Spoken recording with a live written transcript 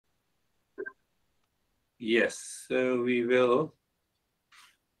Yes, we will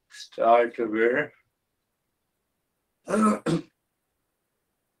start over.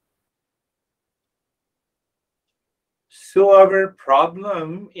 So our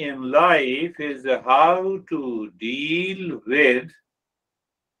problem in life is how to deal with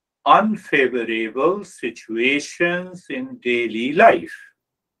unfavorable situations in daily life.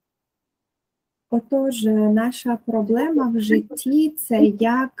 Отож, наша проблема в житті – це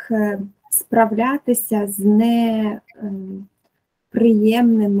як справлятися з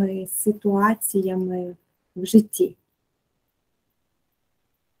неприємними ситуаціями в житті.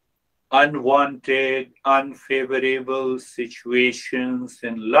 Unwanted, unfavorable situations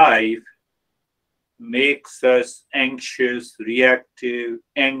in life makes us anxious, reactive,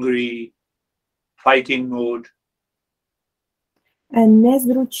 angry, fighting mode.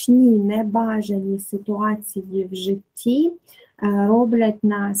 Незручні, небажані ситуації в житті роблять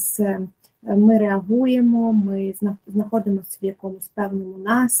нас, ми реагуємо, ми знаходимося в якомусь певному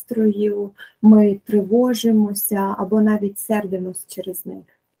настрою, ми тривожимося або навіть сердимося через них.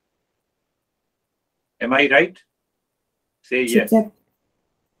 Am I right? Say yes.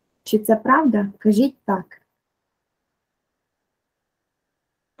 Чи це правда? Кажіть так.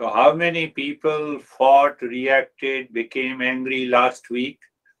 So how many people fought, reacted, became angry last week?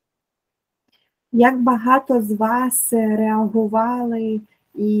 Як багато з вас реагували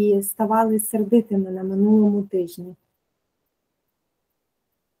і ставали сердитими на минулому тижні?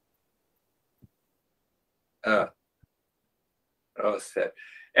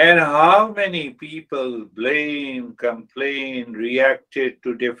 And how many people blame, complain, reacted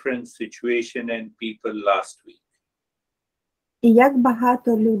to different situations and people last week? І як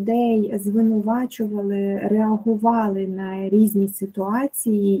багато людей звинувачували, реагували на різні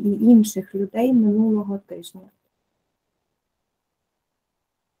ситуації і інших людей минулого тижня?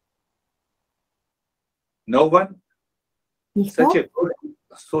 No one? Ніхто?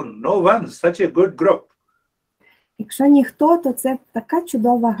 No one, such a good group. Якщо ніхто, то це така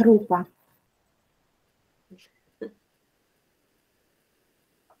чудова група.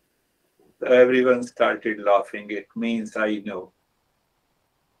 Everyone started laughing. It means I know.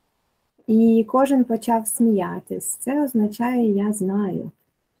 І кожен почав сміятись. Це означає, я знаю.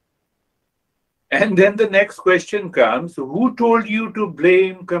 And then the next question comes, who told you to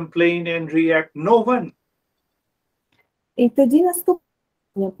blame, complain and react? No one. І тоді наступне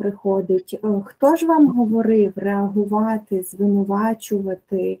приходить. Хто ж вам говорив реагувати,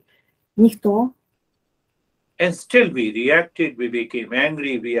 звинувачувати? Ніхто. And still we reacted, we became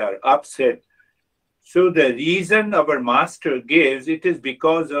angry, we are upset. So the reason our master gives, it is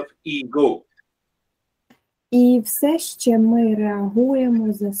because of ego. І все ще ми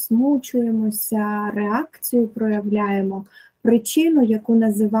реагуємо, засмучуємося, реакцію проявляємо. Причину, яку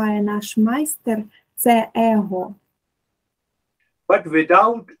називає наш майстер, це его. But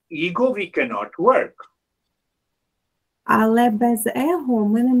without ego we cannot work. Але без его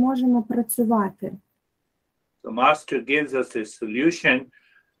ми не можемо працювати. The master gives us a solution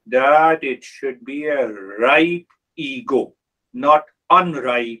that it should be a ripe ego, not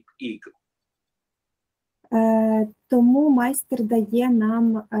unripe ego. Тому майстер дає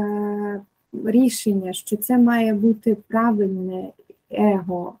нам рішення, що це має бути правильне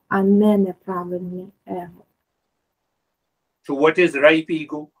его, а не неправильне его. So what is ripe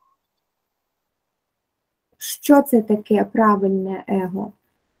ego? Що це таке правильне его?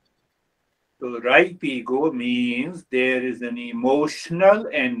 So ripe ego means there is an emotional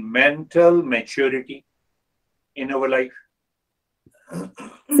and mental maturity in our life.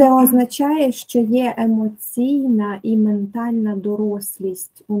 Це означає, що є емоційна і ментальна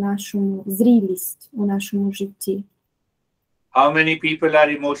дорослість у нашому, зрілість у нашому житті. How many people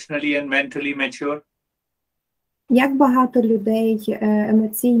are emotionally and mentally mature? Як багато людей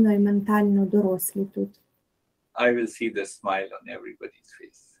емоційно і ментально дорослі тут? I will see the smile on everybody's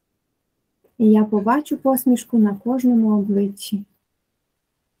face. І я побачу посмішку на кожному обличчі.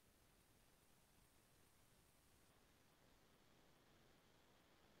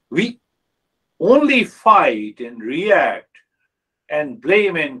 We only fight and react and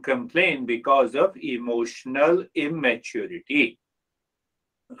blame and complain because of emotional immaturity.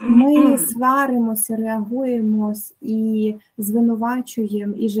 Ми сваримося, реагуємо і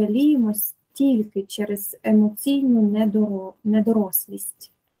звинувачуємо і жаліємось тільки через емоційну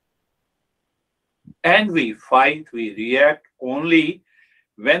недорослість. And we fight, we react only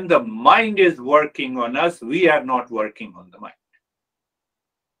when the mind is working on us, we are not working on the mind.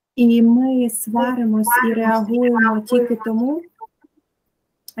 І ми сваримось і реагуємо тільки тому,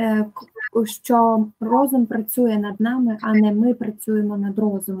 що розум працює над нами, а не ми працюємо над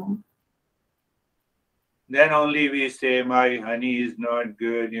розумом. then only we say, my honey is not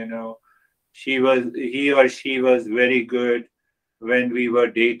good, you know. He or she was very good when we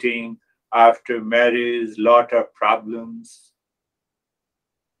were dating. After marriage, lot of problems.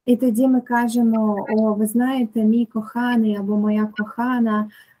 І тоді ми кажемо: о, ви знаєте, мій коханий або моя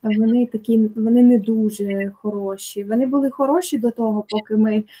кохана, вони не дуже хороші. Вони були хороші до того,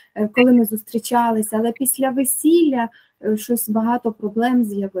 коли ми зустрічалися, але після весілля щось багато проблем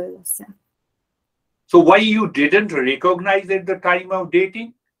з'явилося. So why you didn't recognize at the time of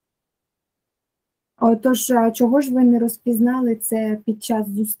dating? Отож, чого ж ви не розпізнали це під час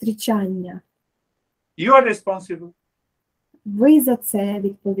зустрічання? You are responsible. Ви за це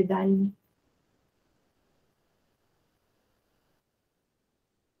відповідальні.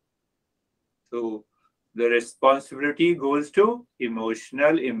 So the responsibility goes to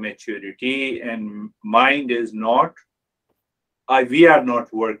emotional immaturity, and mind is not, we are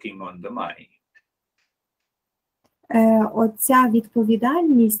not working on the mind. Оця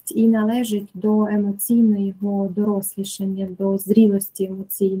відповідальність і належить до емоційного дорослішання, до зрілості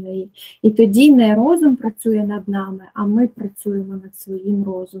емоційної. І тоді не розум працює над нами, а ми працюємо над своїм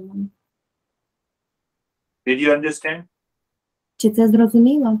розумом. Did you understand? Чи це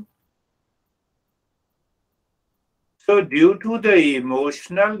зрозуміло? So due to the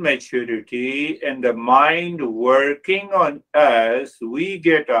emotional maturity and the mind working on us, we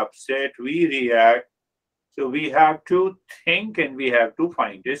get upset, we react. So we have to think and we have to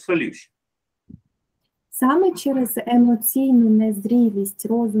find a solution. Саме через емоційну незрілість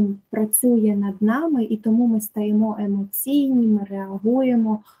розум працює над нами, і тому ми стаємо емоційні, ми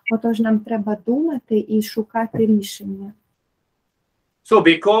реагуємо. Отож нам треба думати і шукати рішення. So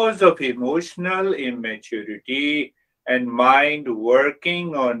because of emotional immaturity and mind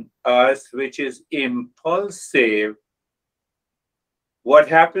working on us, which is impulsive, what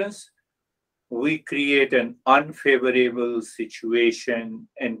happens? We create an unfavorable situation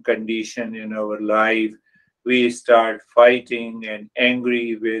and condition in our life. We start fighting and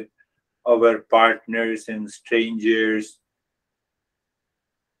angry with our partners and strangers.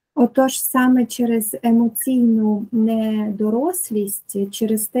 Отож, саме через емоційну недорослість,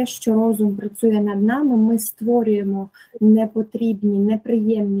 через те, що розум працює над нами, ми створюємо непотрібні,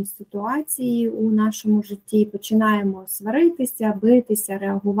 неприємні ситуації у нашому житті, починаємо сваритися, битися,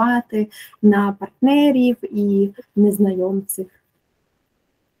 реагувати на партнерів і незнайомців.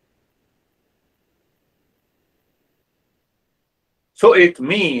 So it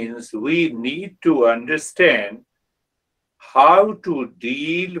means we need to understand how to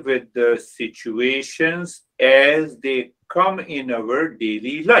deal with the situations as they come in our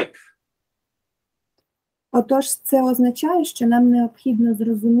daily life. Отож, це означає, що нам необхідно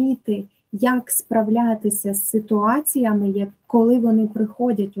зрозуміти, як справлятися з ситуаціями, коли вони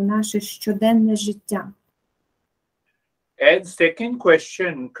приходять у наше щоденне життя. And second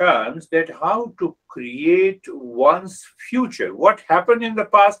question comes that how to create one's future. What happened in the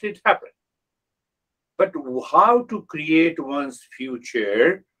past, it happened. But how to create one's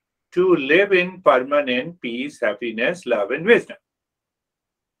future to live in permanent peace, happiness, love and wisdom.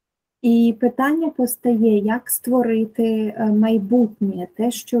 І питання постає, як створити майбутнє.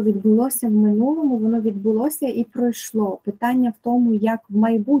 Те, що відбулося в минулому, воно відбулося і пройшло. Питання в тому, як в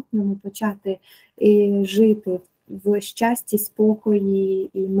майбутньому почати жити в щасті, спокої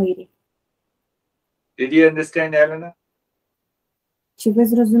і мирі. Did you understand, Elena? Чи ви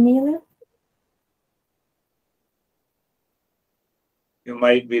зрозуміли? You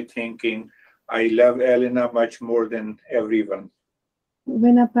might be thinking, I love Elena much more than everyone.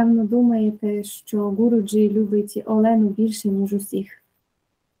 Ви, напевно, думаєте, що Гуруджі любить Олену більше, ніж усіх.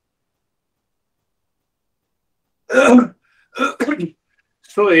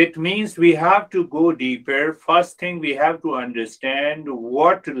 So it means we have to go deeper. First thing, we have to understand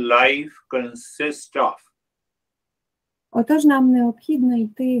what life consists of. Отож, нам необхідно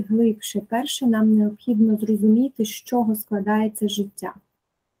йти глибше. Перше, нам необхідно зрозуміти, з чого складається життя.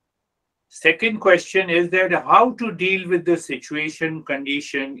 Second question is that how to deal with the situation,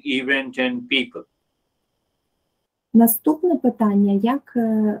 condition, event and people. Наступне питання,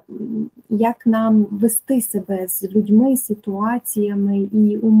 як нам вести себе з людьми, ситуаціями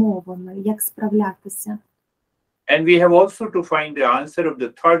і умовами, як справлятися. And we have also to find the answer of the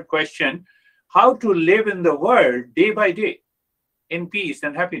third question, how to live in the world day by day in peace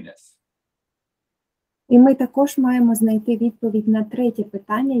and happiness. І ми також маємо знайти відповідь на третє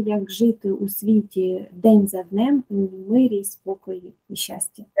питання, як жити у світі день за днем у мирі, спокої і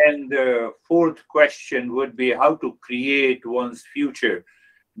щасті. And the fourth question would be how to create one's future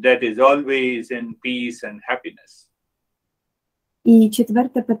that is always in peace and happiness. І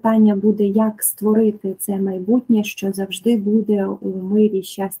четверте питання буде, як створити це майбутнє, що завжди буде у мирі,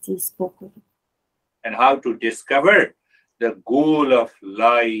 щасті і спокої. And how to discover the goal of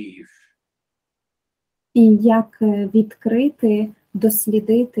life. І як відкрити,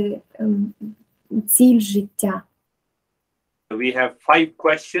 дослідити ціль життя. We have 5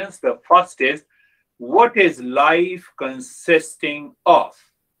 questions. The first is, what is life consisting of?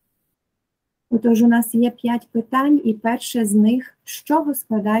 Отож, у нас є 5 питань, і перше з них, з чого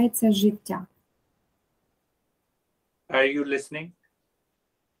складається життя? Are you listening?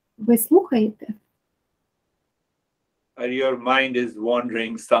 Ви слухаєте? Or your mind is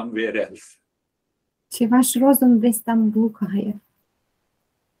wandering somewhere else? Чи ваш розум десь там блукає?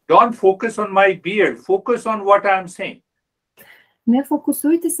 Don't focus on my beard. Focus on what I'm saying. Не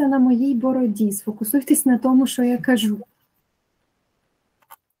фокусуйтеся на моїй бороді, сфокусуйтесь на тому, що я кажу.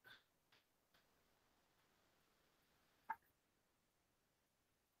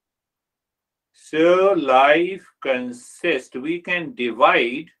 So life consists, we can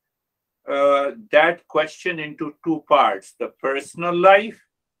divide that question into 2 parts, the personal life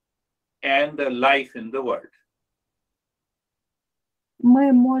and the life in the world.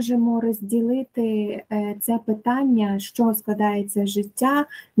 Ми можемо розділити це питання, що складається життя,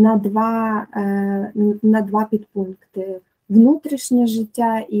 на два підпункти. Внутрішнє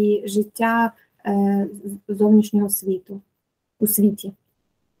життя і життя зовнішнього світу, у світі.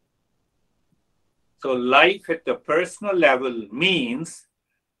 So life at the personal level means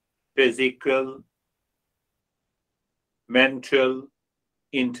physical, mental,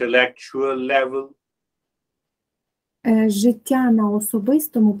 intellectual level. Життя на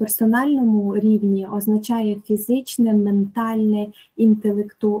особистому, персональному рівні означає фізичний, ментальний,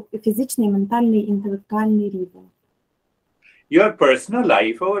 інтелектуальний рівень. Your personal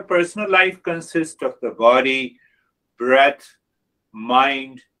life, our personal life consists of the body, breath,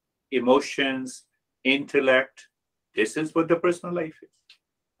 mind, emotions, intellect. This is what the personal life is.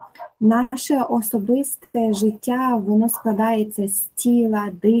 Наше особисте життя, воно складається з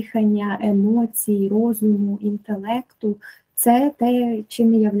тіла, дихання, емоцій, розуму, інтелекту. Це те,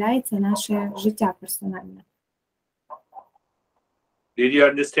 чим являється наше життя персональне. Did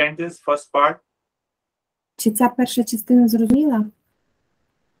you understand this first part? Чи ця перша частина зрозуміла?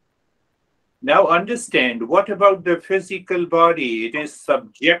 Now understand, what about the physical body? It is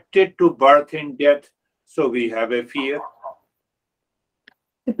subjected to birth and death, so we have a fear.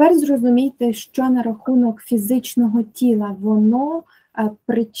 Тепер зрозумійте, що на рахунок фізичного тіла, воно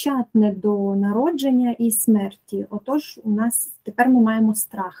причетне до народження і смерті. Отож, у нас тепер ми маємо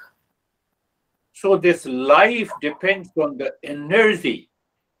страх. So this life depends on the energy.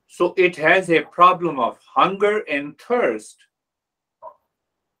 So it has a problem of hunger and thirst.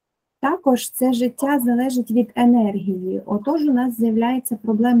 Також це життя залежить від енергії. Отож, у нас з'являється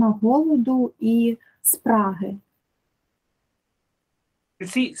проблема голоду і спраги. You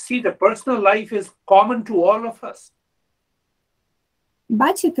see, the personal life is common to all of us.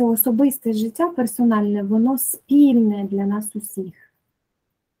 Бачите, особисте життя персональне, воно спільне для нас усіх.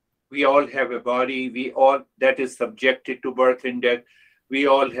 We all have a body, we all that is subjected to birth and death. We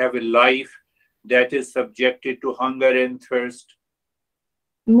all have a life that is subjected to hunger and thirst.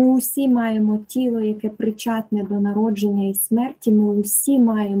 Ми усі маємо тіло, яке причетне до народження і смерті. Ми усі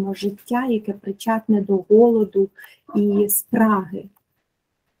маємо життя, яке причетне до голоду і спраги.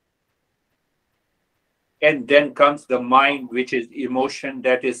 And then comes the mind, which is emotion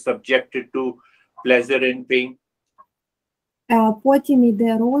that is subjected to pleasure and pain. Потім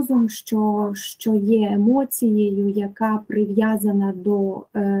йде розум, що є емоцією, яка прив'язана до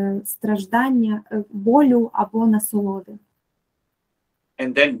страждання, болю або насолоди.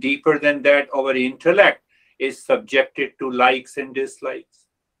 And then deeper than that, our intellect is subjected to likes and dislikes.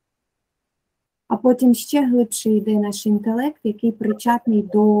 А потім ще глибше йде наш інтелект, який причетний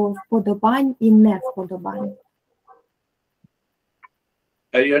до вподобань і невподобань.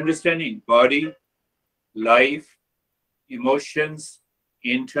 Are you understanding? Body, life, emotions,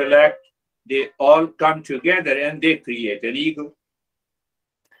 intellect, they all come together and they create an ego.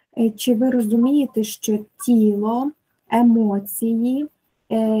 Чи ви розумієте, що тіло, емоції,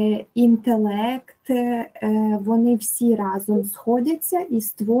 інтелект, вони всі разом сходяться і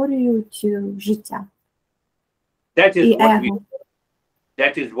створюють життя? That is І what его.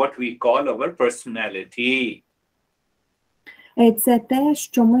 that is what we call our personality. Це те,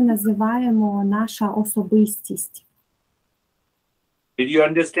 що ми називаємо наша особистість. Did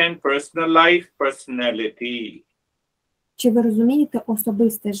you understand personal life, personality? Чи ви розумієте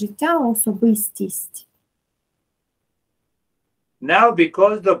особисте життя, особистість? Now,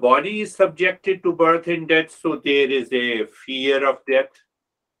 because the body is subjected to birth and death, so there is a fear of death.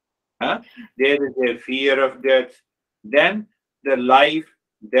 There is a fear of death. Then the life,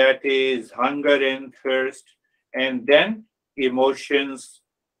 that is hunger and thirst, and then emotions,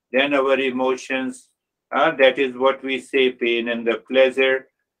 then our emotions, that is what we say, pain and the pleasure,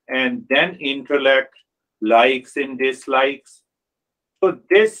 and then intellect, likes and dislikes. So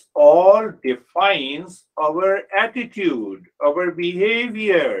this all defines our attitude, our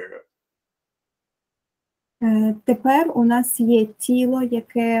behavior. Тепер у нас є тіло,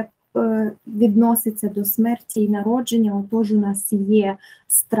 яке відноситься до смерті і народження. Отож, у нас є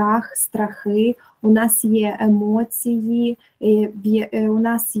страх, страхи, у нас є емоції, у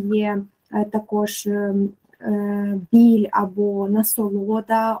нас є також біль або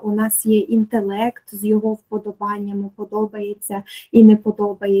насолода, у нас є інтелект з його вподобаннями, подобається і не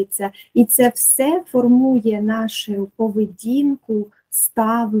подобається. І це все формує нашу поведінку,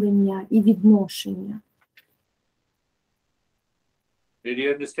 ставлення і відношення. Did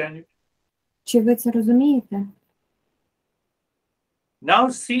you understand it? Чи ви це розумієте? Now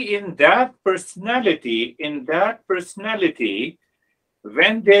see, in that personality,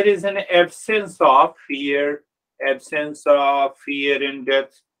 when there is an absence of fear in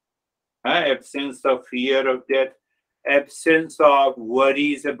death, absence of fear of death, absence of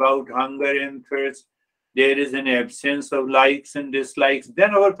worries about hunger and thirst, there is an absence of likes and dislikes,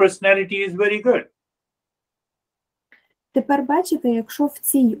 then our personality is very good. Тепер бачите, якщо в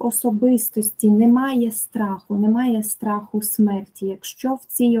цій особистості немає страху смерті, якщо в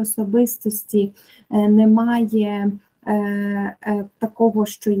цій особистості немає такого,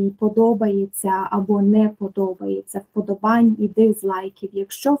 що їй подобається або не подобається, вподобань і дизлайків,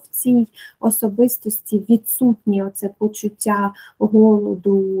 якщо в цій особистості відсутнє оце почуття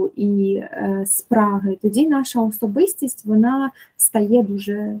голоду і спраги, тоді наша особистість, вона стає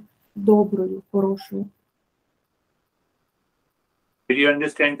дуже доброю, хорошою. Did you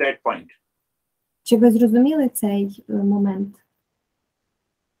understand that point? Чи ви зрозуміли цей момент?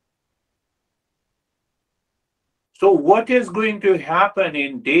 So what is going to happen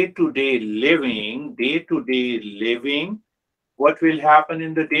in day-to-day living, what will happen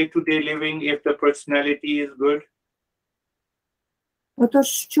in the day-to-day living if the personality is good? Отож,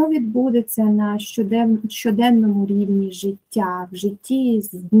 що відбудеться на щоденному рівні життя, в житті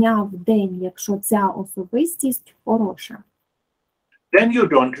з дня в день, якщо ця особистість хороша? Then you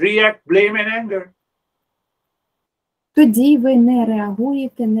don't react, blame and anger. Тоді ви не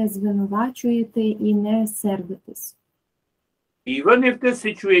реагуєте, не звинувачуєте і не сердитесь. Even if the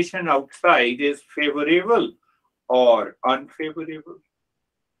situation outside is favorable or unfavorable.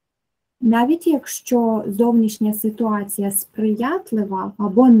 Навіть якщо зовнішня ситуація сприятлива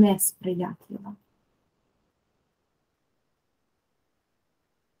або несприятлива.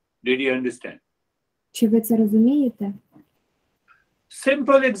 Did you understand? Чи ви це розумієте?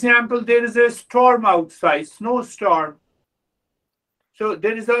 Simple example, there is a storm outside, snowstorm. So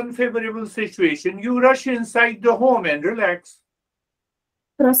there is an unfavorable situation. You rush inside the home and relax.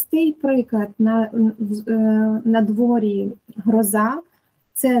 Простий приклад, на дворі гроза,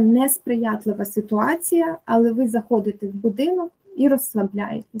 це несприятлива ситуація, але ви заходите в будинок і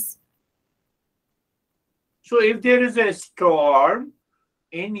розслабляєтесь. So if there is a storm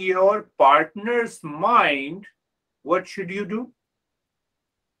in your partner's mind, what should you do?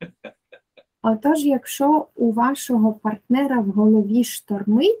 Отож, якщо у вашого партнера в голові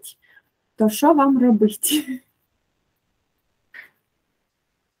штормить, то що вам робити?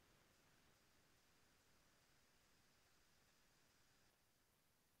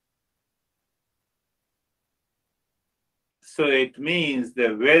 So it means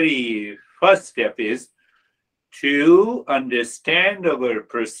the very first step is to understand our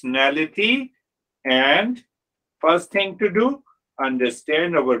personality, and first thing to do,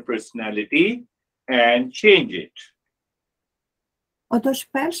 understand our personality and change it. Отож,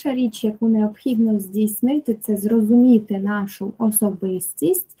 перша річ, яку необхідно здійснити, це зрозуміти нашу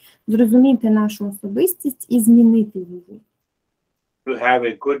особистість і змінити її. To have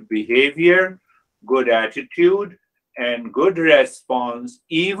a good behavior, good attitude, and good response,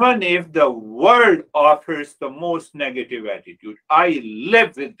 even if the world offers the most negative attitude. I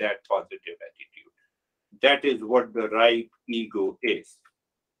live with that positive attitude. That is what the right ego is.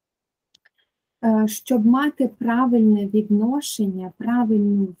 Щоб мати правильне відношення,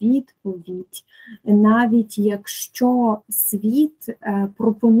 правильну відповідь, навіть якщо світ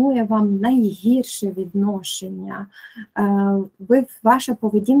пропонує вам найгірше відношення, ваша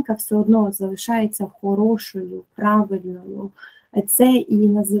поведінка все одно залишається хорошою, правильною. Це і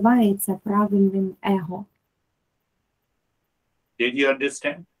називається правильним его. Did you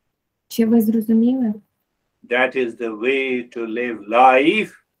understand? Чи ви зрозуміли? That is the way to live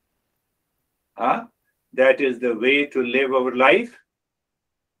life. Huh? That is the way to live our life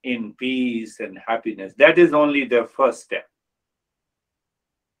in peace and happiness. That is only the first step.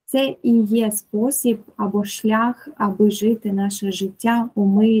 Це і є спосіб або шлях, аби жити наше життя у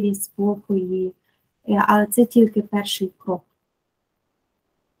мирі, спокої. Але це тільки перший крок.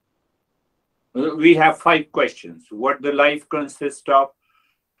 We have 5 questions. What the life consists of,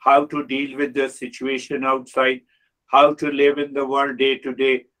 how to deal with the situation outside, how to live in the world day to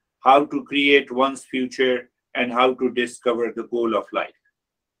day, how to create one's future, and how to discover the goal of life.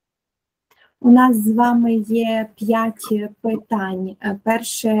 У нас з вами є 5 питань.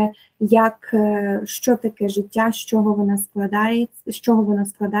 Перше, що таке життя, з чого воно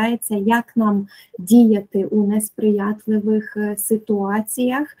складається, як нам діяти у несприятливих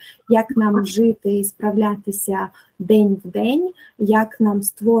ситуаціях, як нам жити і справлятися день в день, як нам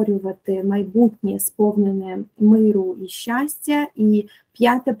створювати майбутнє сповнене миру і щастя. І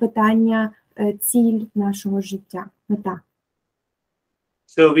 5 питання – ціль нашого життя, мета.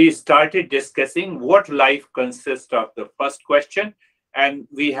 So we started discussing what life consists of, the first question, and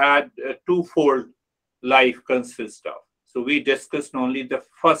we had twofold life consists of. So we discussed only the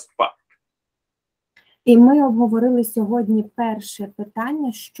first part. І ми обговорили сьогодні перше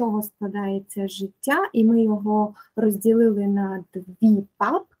питання, з чого складається життя, і ми його розділили на 2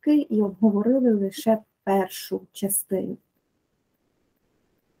 папки і обговорили лише першу частину.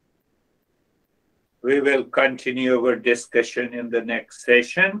 We will continue our discussion in the next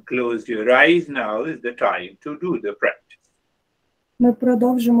session. Close your eyes. Now is the time to do the practice. Ми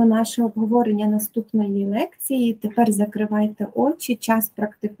продовжимо наше обговорення наступної лекції. Тепер закривайте очі, час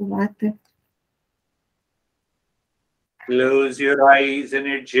практикувати. Close your eyes and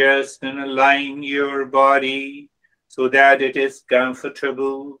adjust and align your body so that it is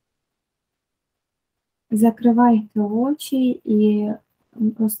comfortable. Закривайте очі і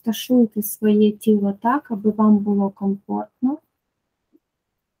розташуйте своє тіло так, аби вам було комфортно.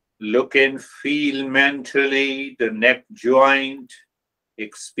 Look and feel mentally the neck joint,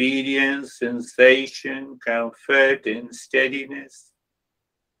 experience sensation, comfort and steadiness.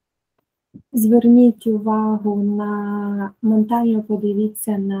 Зверніть увагу ментально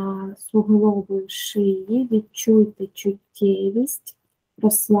подивіться на суглоби шиї, відчуйте чуттєвість,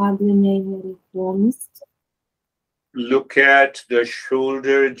 розслаблення і нерухомість. Look at the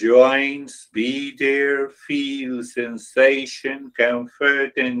shoulder joints, be there, feel sensation,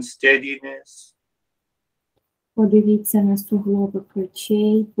 comfort and steadiness. Подивіться на суглоби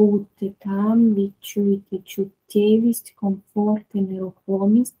плечей, будьте там, відчуйте чуттєвість, комфорт і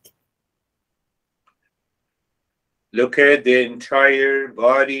нерухомість. Look at the entire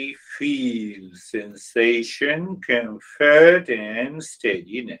body, feel sensation, comfort and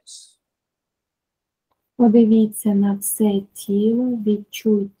steadiness. Подивіться на все тіло,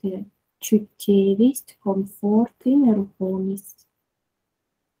 відчуйте чуттєвість, комфорт і нерухомість.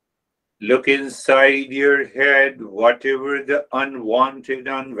 Look inside your head, whatever the unwanted,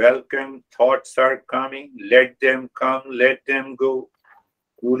 unwelcome thoughts are coming, let them come, let them go.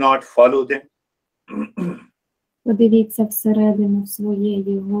 Do not follow them. Подивіться всередину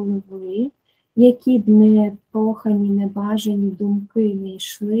своєї голови, які б непрохані, небажані думки не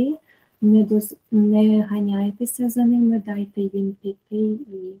йшли, не ганяйтеся за ними, дайте їм піти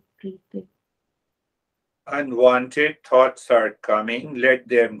і прийти. Unwanted thoughts are coming, let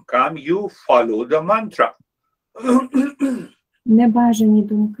them come, you follow the mantra. Небажані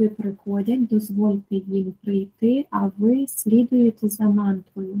думки приходять, дозвольте їм прийти, а ви слідуєте за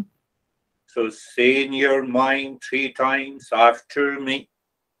мантрою. So say in your mind 3 times after me.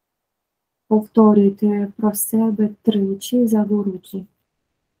 Повторюйте про себе 3 за Гурудžі.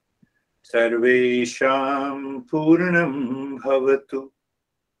 Sarvesham Purnam Bhavatu.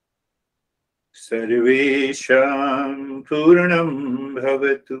 Sarvesham Purnam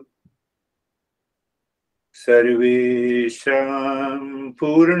Bhavatu. Sarvesham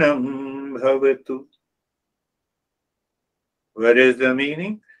Purnam Bhavatu. What is the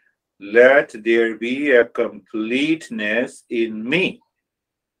meaning? Let there be a completeness in me.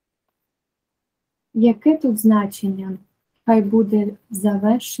 Яке тут значення? Хай буде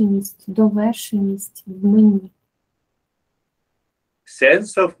завершеність, довершеність в мені.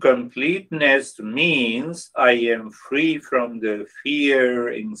 Sense of completeness means I am free from the fear,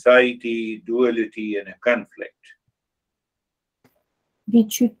 anxiety, duality, and a conflict.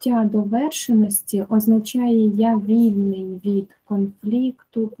 Відчуття довершеності означає я вільний від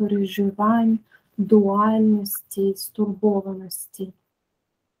конфлікту, переживань, дуальності, стурбованості.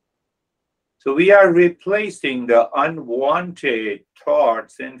 So we are replacing the unwanted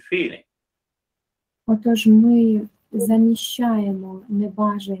thoughts and feelings. Отож ми заміщаємо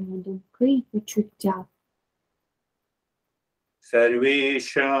небажані думки і почуття.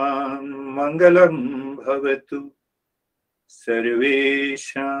 Sarvesham mangalam bhavatu.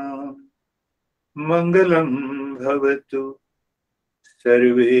 Sarvesham mangalam bhavatu.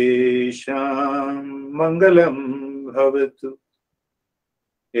 Sarvesham mangalam bhavatu.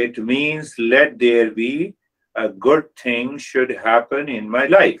 It means let there be a good thing should happen in my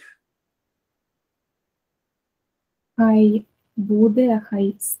life. Хай буде,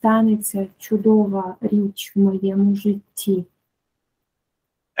 хай станеться чудова річ в моєму житті.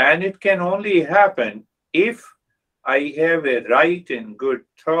 And it can only happen if I have a right and good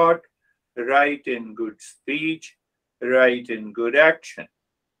thought, right and good speech, right and good action.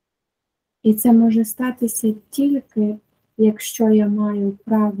 І це може статися тільки, якщо я маю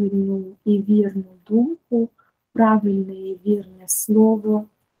правильну і вірну думку, правильне і вірне слово,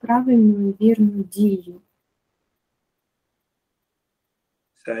 правильну і вірну дію.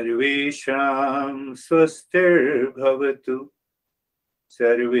 Sarvesham swastir bhavatu.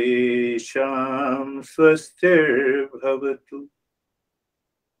 Sarvesham swastir bhavatu.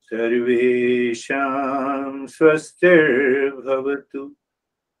 Sarvesham swastir bhavatu.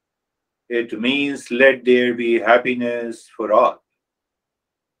 It means let there be happiness for all.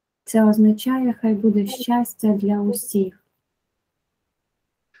 Це означає, хай буде щастя для усіх.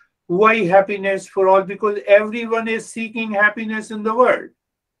 Why happiness for all? Because everyone is seeking happiness in the world.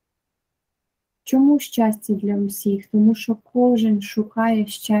 Чому щастя для усіх? Тому що кожен шукає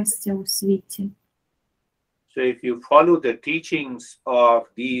щастя у світі. So if you follow the teachings of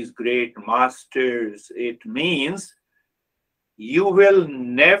these great masters, it means you will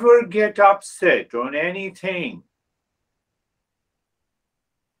never get upset on anything.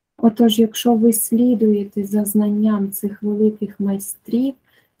 Отож, якщо ви слідуєте за знанням цих великих майстрів,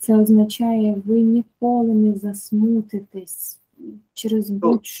 це означає, ви ніколи не засмутитесь через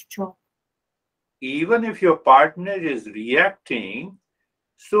будь-що. Even if your partner is reacting,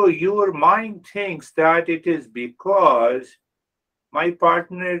 so your mind thinks that it is because my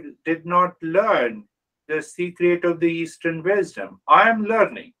partner did not learn the secret of the Eastern wisdom. I am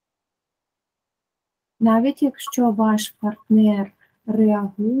learning. Навіть якщо ваш партнер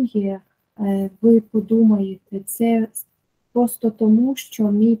реагує, ви подумаєте, це просто тому,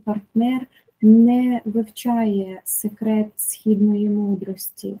 що мій партнер не вивчає секрет східної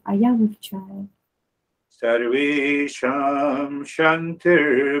мудрості, а я вивчаю. Sarvesham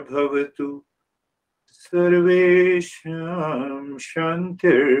shantir bhavatu. Sarvesham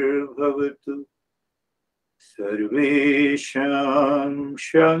shantir bhavatu. Sarvesham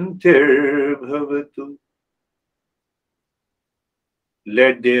shantir bhavatu.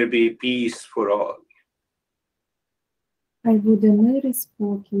 Let there be peace for all. Хай буде мир і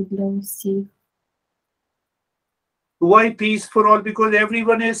спокій для усіх. Why peace for all? Because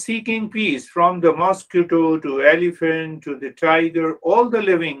everyone is seeking peace, from the mosquito to elephant to the tiger, all the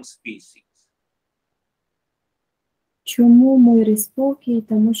living species. Чому мир і спокій?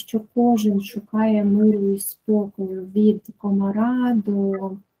 Тому що кожен шукає миру і спокою. Від комара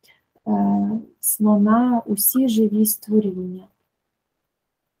до слона, усі живі створіння.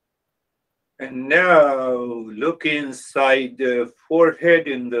 And now look inside the forehead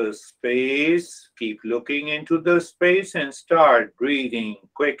in the space. Keep looking into the space and start breathing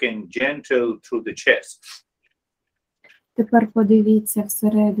quick and gentle through the chest. Тепер подивіться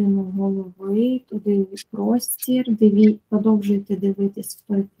всередину голови, туди в простір, продовжуйте дивитись в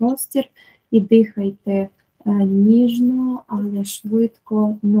той простір і дихайте ніжно, але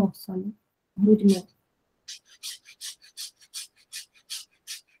швидко носом, грудьми.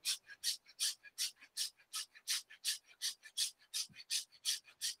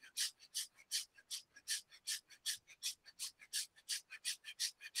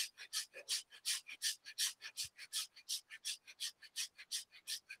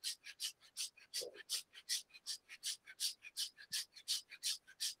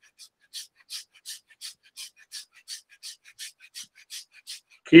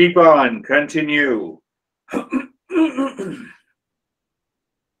 Keep on, continue.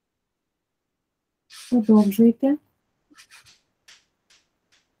 Продовжуйте.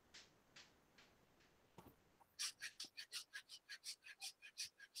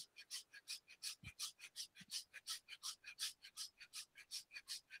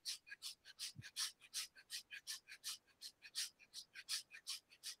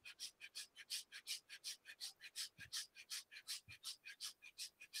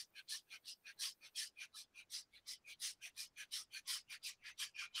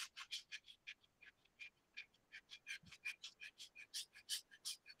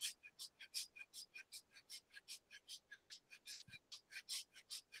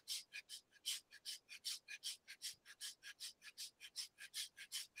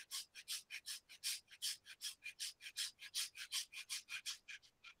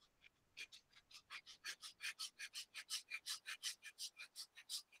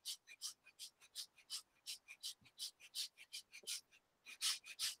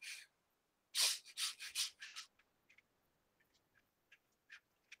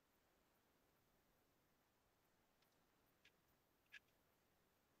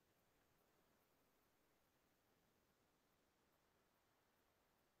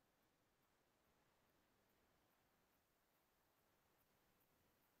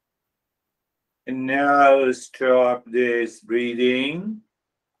 And now stop this breathing.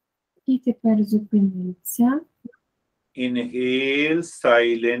 І тепер зупиніться. Inhale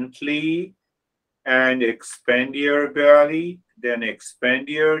silently and expand your belly, then expand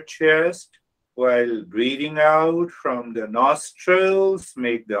your chest. While breathing out from the nostrils,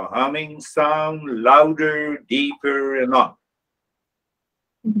 make the humming sound louder, deeper, and long.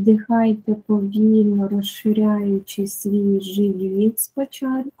 Вдихайте повільно, розширяючи свій живіт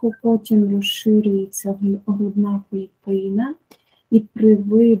спочатку, потім розширюється грудна клітина. І при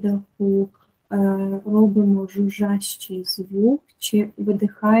видиху робимо жужжащий звук, чи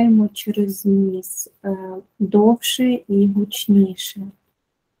видихаємо через ніс довше і гучніше.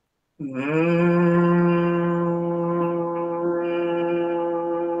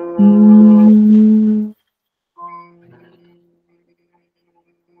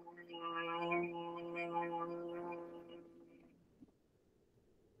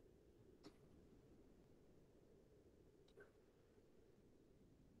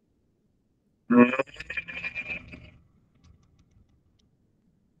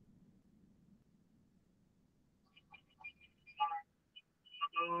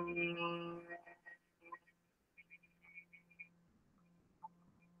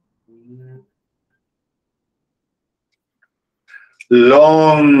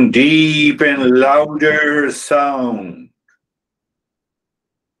 Long, deep, and louder sound.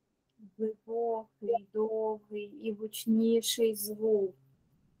 Глибокий, довгий і гучніший звук.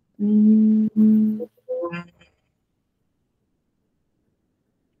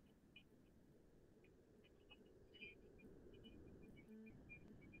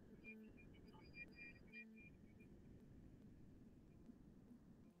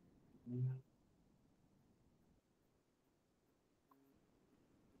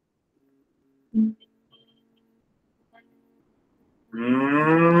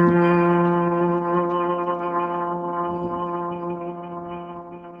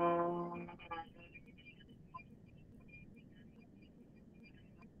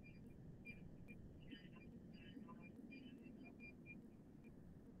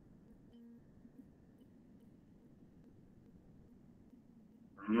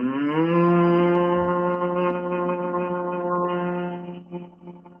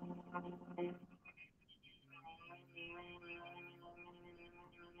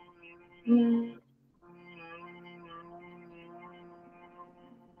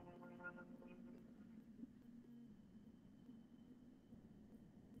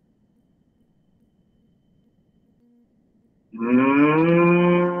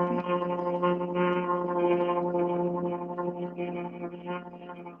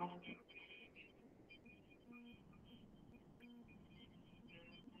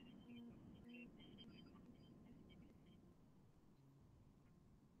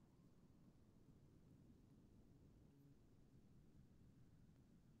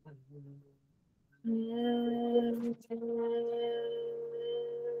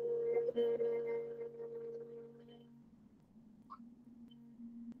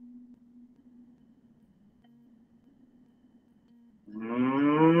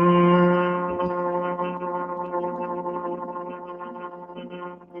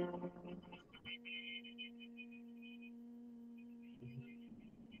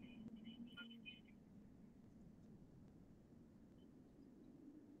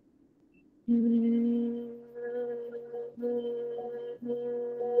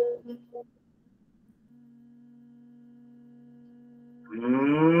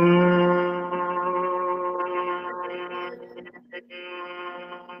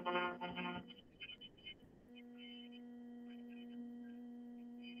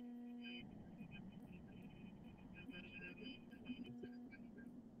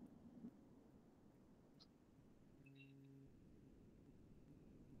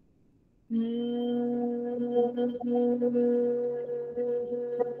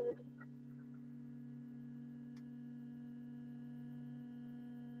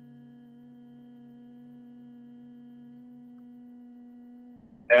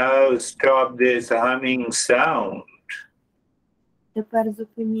 Now stop this humming sound. Тепер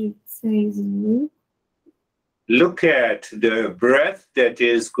зупиніть цей звук. Look at the breath that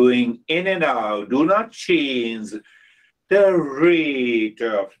is going in and out. Do not change the rate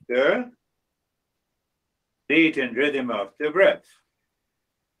and rhythm of the breath.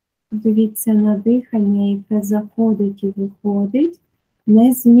 Дивіться на дихання, яке заходить і виходить.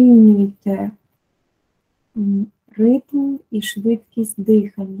 Не змінюйте ритм і швидкість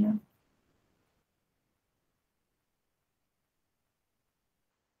дихання.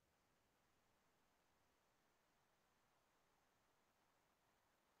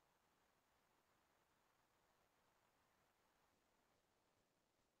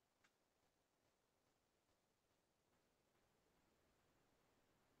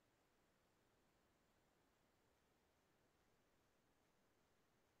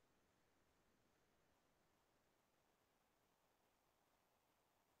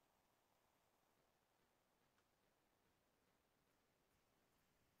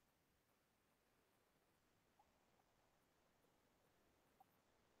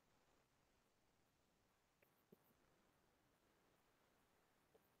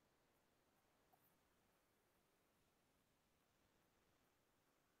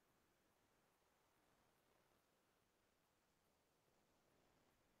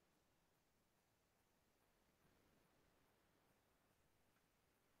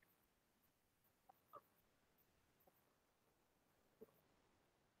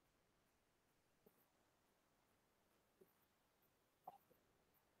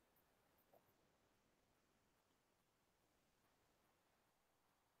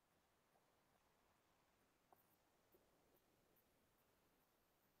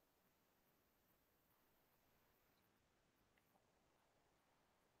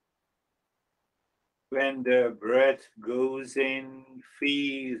 When the breath goes in,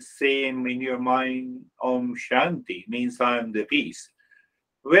 feel same in your mind, Om Shanti, means I am the peace.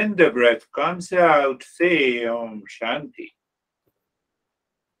 When the breath comes out, say Om Shanti.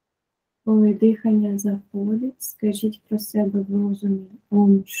 Коли дихання заходить, скажіть про себе в розумі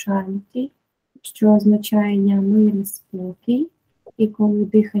Ом Шанті, що означає мир і спокій. І коли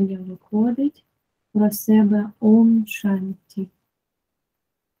дихання виходить, про себе Ом Шанті.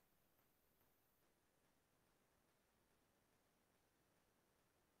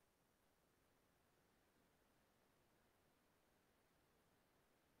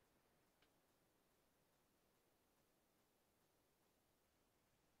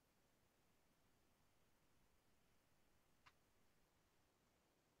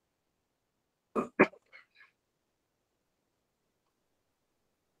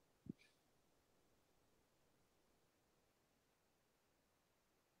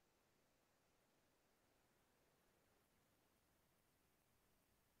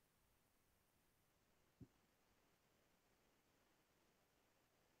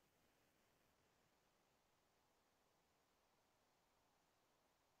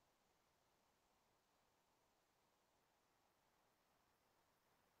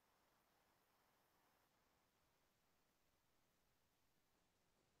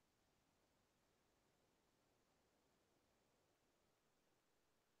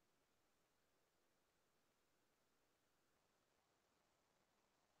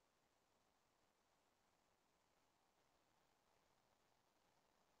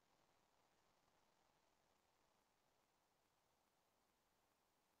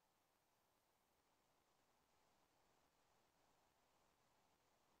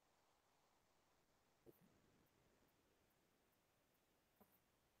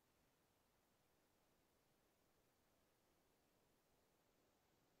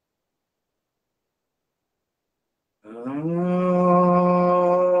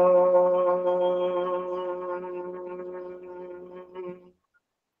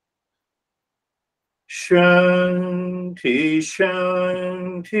 Shanti,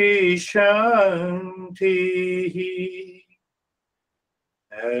 Shanti, Shanti.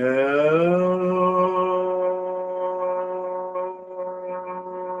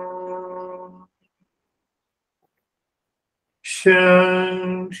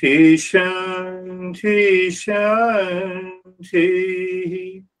 Shanti, Shanti, Shanti.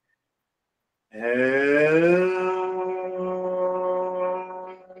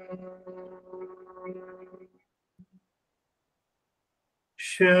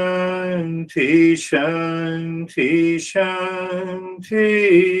 Shanti, Shanti, Shanti.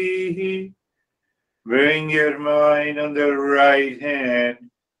 Bring your mind on the right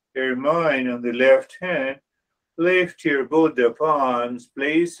hand, your mind on the left hand. Lift your both the palms,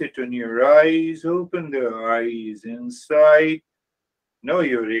 place it on your eyes, open the eyes inside. Know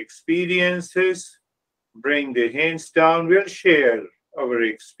your experiences. Bring the hands down, we'll share our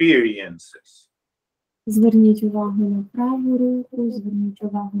experiences. Зверніть увагу на праву руку, зверніть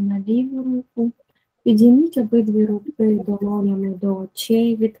увагу на ліву руку. Підійміть обидві руки долонями до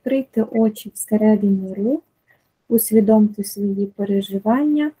очей, відкрийте очі всередині рук, усвідомте свої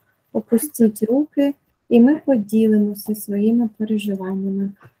переживання, опустіть руки, і ми поділимося своїми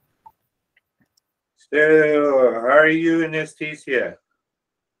переживаннями. So, how are you, Anastasia?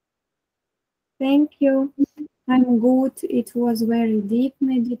 Thank you. I'm good. It was very deep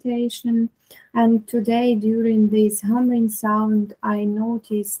meditation. And today, during this humming sound, I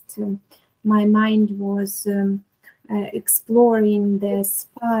noticed my mind was exploring the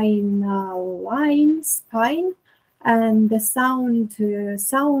spinal spine, and the sound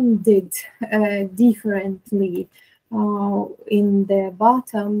sounded differently in the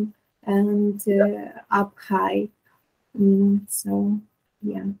bottom and up high. So,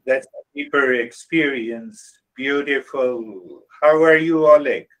 yeah. That's a deeper experience. Beautiful. How are you,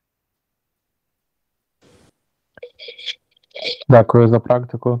 Oleg? Дякую за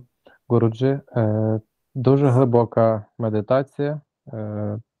практику, Гуруджі. Дуже глибока медитація.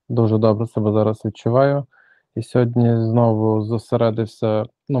 Дуже добре себе зараз відчуваю. І сьогодні знову зосередився,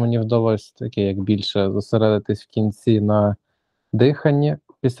 мені вдалося таке, як більше, зосередитись в кінці на диханні,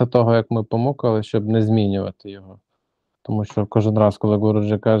 після того, як ми помукали, щоб не змінювати його. Тому що кожен раз, коли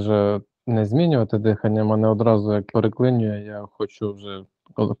Гуруджі каже не змінювати дихання, мене одразу як переклинює, я хочу вже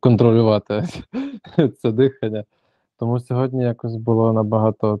контролювати це дихання. Тому сьогодні якось було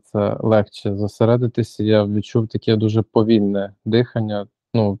набагато це легше зосередитися. Я відчув таке дуже повільне дихання.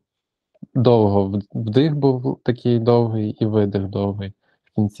 Довго вдих був такий довгий і видих довгий,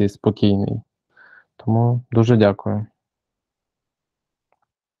 в кінці спокійний. Тому дуже дякую.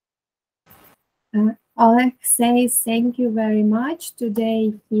 Oleg says thank you very much.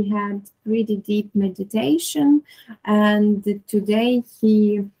 Today he had pretty deep meditation, and today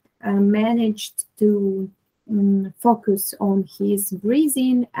he managed to focus on his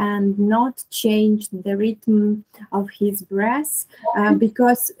breathing and not change the rhythm of his breath,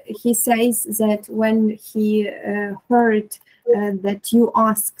 because he says that when he heard that you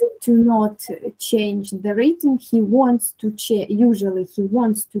ask to not change the rhythm, he wants to usually he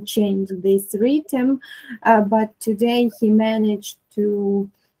wants to change this rhythm, but today he managed to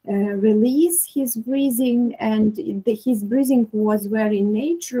release his breathing, and his breathing was very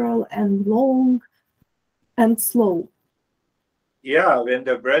natural and long and slow. Yeah, when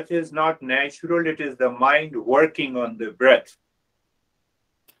the breath is not natural, it is the mind working on the breath.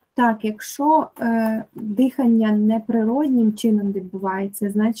 Так, якщо дихання неприроднім чином відбувається,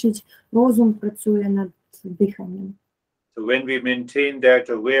 значить розум працює над диханням. So when we maintain that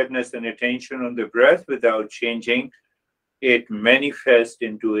awareness and attention on the breath without changing, it manifests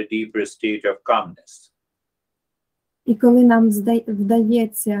into a deeper state of calmness. І коли нам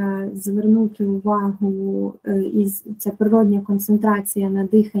вдається звернути увагу, і ця природня концентрація на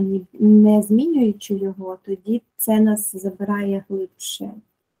диханні, не змінюючи його, тоді це нас забирає глибше.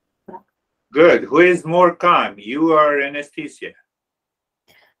 Good. Who is more calm, you or anesthesia?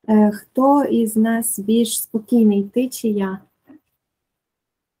 Хто із нас більш спокійний, ти чи я?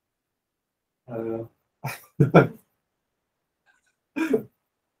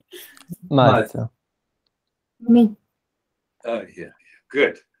 Настя. Ми. Oh, yeah.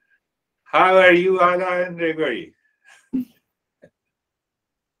 Good. How are you, Ala and Gregory?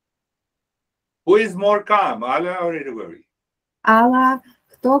 Who is more calm, Ala or Gregory?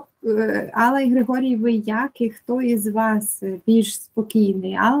 Алла і Григорій, ви як? І хто із вас більш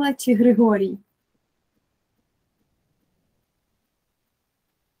спокійний, Алла чи Григорій?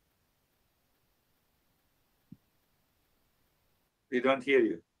 We don't hear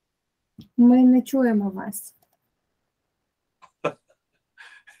you. Ми не чуємо вас.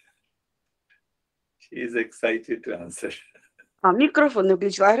 She is excited to answer. А мікрофон не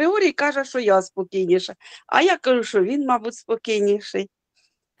включила. Григорій каже, що я спокійніша. А я кажу, що він, мабуть, спокійніший.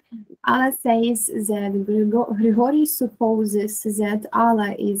 Allah says that Grigori supposes that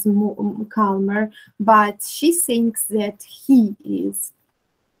Allah is calmer, but she thinks that he is.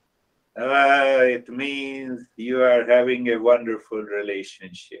 It means you are having a wonderful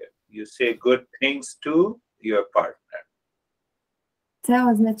relationship. You say good things to your partner.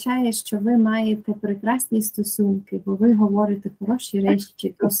 Це означає, що ви маєте прекрасні стосунки, бо ви говорите хороші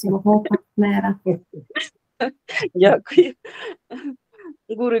речі до свого партнера. Дякую.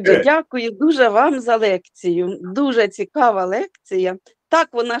 Гурудже, дякую дуже вам за лекцію. Дуже цікава лекція. Так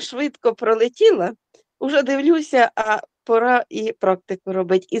вона швидко пролетіла. Уже дивлюся, а пора і практику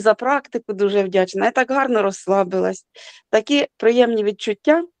робити. І за практику дуже вдячна. Я так гарно розслабилась. Такі приємні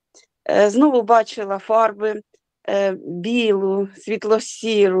відчуття. Знову бачила фарби білу,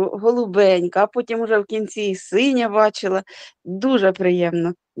 світло-сіру, голубеньку, а потім уже в кінці і синя бачила. Дуже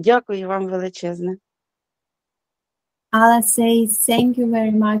приємно. Дякую вам величезне. Allah says, thank you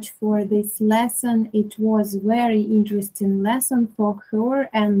very much for this lesson. It was very interesting lesson for her,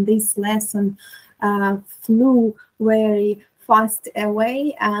 and this lesson flew very fast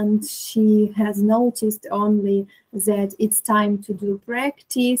away, and she has noticed only that it's time to do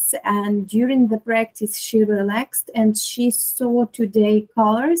practice, and during the practice she relaxed and she saw today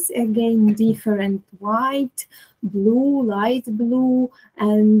colors again, different: white, blue, light blue,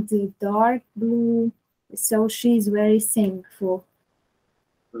 and dark blue. So she's very thankful.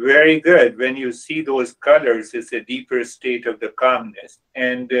 Very good. When you see those colors, it's a deeper state of the calmness.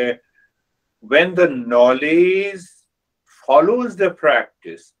 And when the knowledge follows the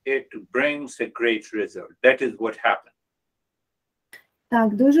practice, it brings a great result. That is what happened.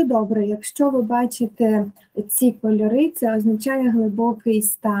 Так, дуже добре. Якщо ви бачите ці кольори, це означає глибокий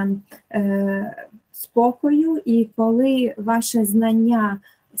стан спокою, і коли ваше знання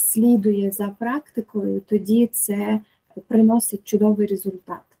слідує за практикою, тоді це приносить чудовий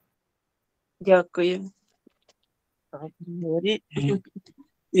результат. Дякую.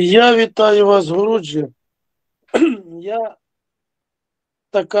 Я вітаю вас, Гурудже.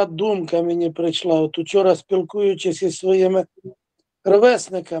 Така думка мені прийшла. От учора, спілкуючись із своїми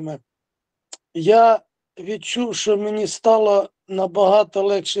ровесниками, я відчув, що мені стало набагато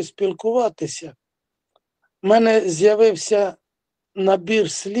легше спілкуватися. У мене з'явився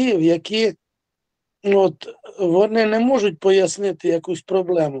набір слів, які вони не можуть пояснити якусь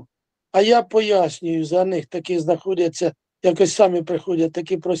проблему, а я пояснюю за них, такі знаходяться, якось самі приходять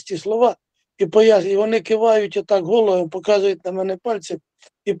такі прості слова, і вони кивають отак головою, показують на мене пальцем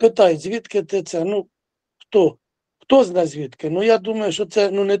і питають, звідки ти це? Хто знає звідки? Ну, я думаю, що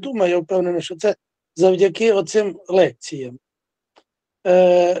це, ну не думаю, я впевнений, що це завдяки оцим лекціям.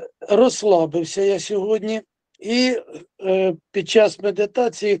 Розслабився я сьогодні і під час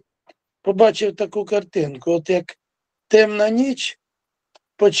медитації побачив таку картинку. От як темна ніч,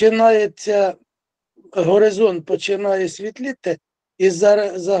 починається, горизонт починає світліти, і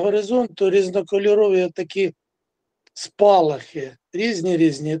за горизонту різнокольорові такі спалахи,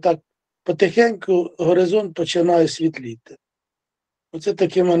 різні, так потихеньку горизонт починає світліти. Оце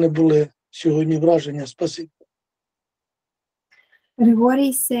такі в мене були сьогодні враження. Спасибі.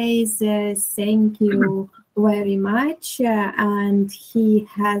 Grigori says, thank you very much, and he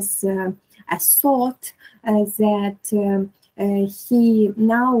has a thought that he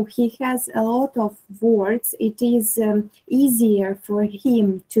has a lot of words. It is easier for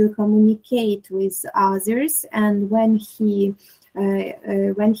him to communicate with others, and when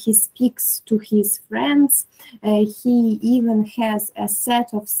he speaks to his friends, he even has a set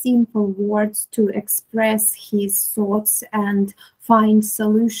of simple words to express his thoughts and find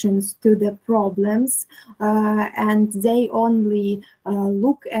solutions to the problems, and they only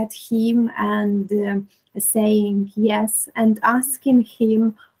look at him and saying yes, and asking him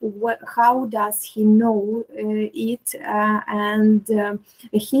how does he know it, and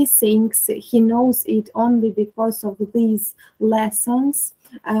he thinks he knows it only because of these lessons.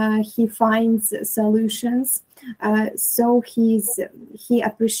 He finds solutions, so he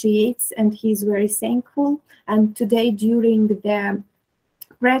appreciates and he's very thankful. And today during the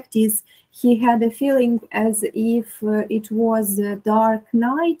practice he had a feeling as if it was a dark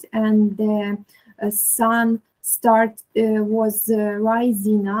night and the sun was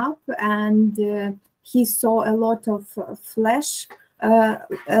rising up, and he saw a lot of flash,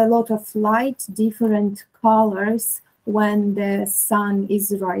 a lot of light, different colors when the sun is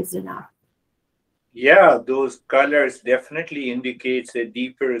rising up. Yeah, those colors definitely indicates a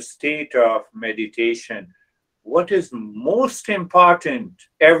deeper state of meditation. What is most important,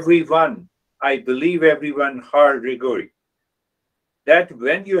 everyone, I believe everyone heard Grigori, that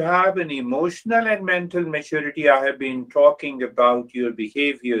when you have an emotional and mental maturity, I have been talking about your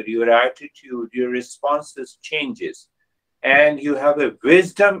behavior, your attitude, your responses changes, and you have a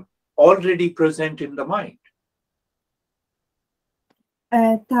wisdom already present in the mind.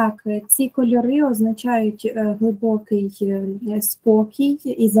 Так, ці кольори означають глибокий спокій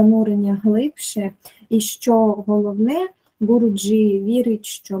і занурення глибше. І що головне, Гуруджі вірить,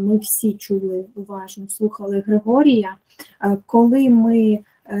 що ми всі чули уважно, слухали Григорія, коли ми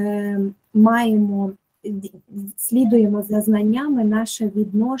слідуємо за знаннями, наше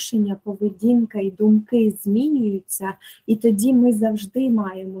відношення, поведінка і думки змінюються, і тоді ми завжди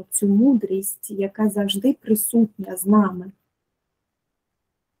маємо цю мудрість, яка завжди присутня з нами.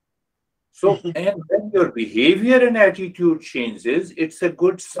 So, and when your behavior and attitude changes, it's a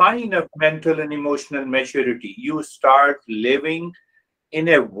good sign of mental and emotional maturity. You start living in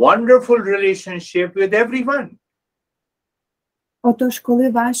a wonderful relationship with everyone. Отож, коли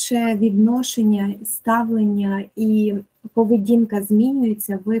ваше відношення, ставлення і поведінка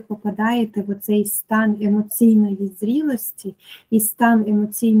змінюється, ви попадаєте в оцей стан емоційної зрілості, і стан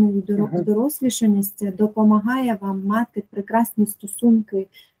емоційної дорослішаності допомагає вам мати прекрасні стосунки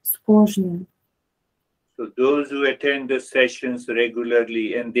з кожним. So those who attend the sessions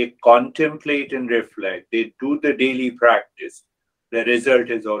regularly and they contemplate and reflect, they do the daily practice, the result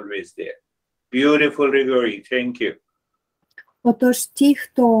is always there. Beautiful, Grigori. Thank you. Отож, ті,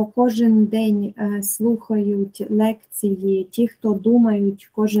 хто кожен день слухають лекції, ті, хто думають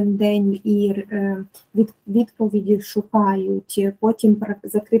кожен день і відповіді шукають, потім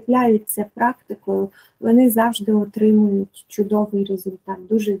закріпляють це практикою, вони завжди отримують чудовий результат.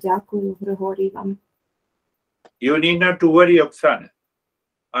 Дуже дякую, Григорій, вам. You need not to worry, Oksana.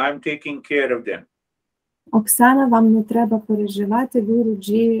 I'm taking care of them. Оксана, вам не треба переживати,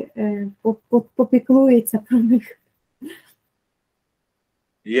 Гуруджі попіклується про них.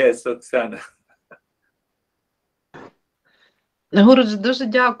 Yes, Oksana. Гуруджі, дуже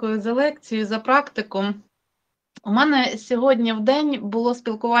дякую за лекцію, за практику. У мене сьогодні в день було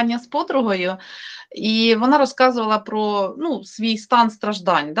спілкування з подругою, і вона розказувала про свій стан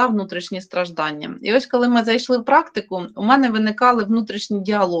страждань, внутрішні страждання. І ось коли ми зайшли в практику, у мене виникали внутрішні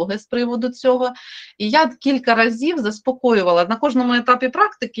діалоги з приводу цього, і я кілька разів заспокоювала, на кожному етапі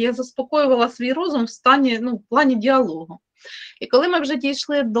практики я заспокоювала свій розум в плані діалогу. І коли ми вже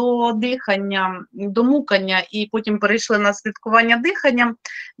дійшли до дихання, до мукання і потім перейшли на слідкування диханням,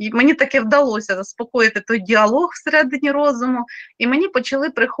 мені таки вдалося заспокоїти той діалог всередині розуму, і мені почали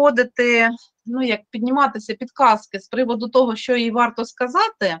приходити, підніматися підказки з приводу того, що їй варто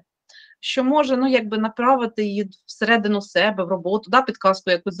сказати що може, ну, якби направити її всередину себе, в роботу, да,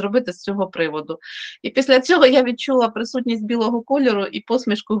 підказку якусь зробити з цього приводу. І після цього я відчула присутність білого кольору і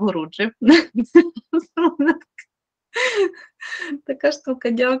посмішку Гуруджі. Така штука,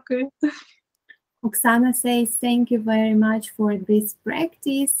 дякую. Oksana says, thank you very much for this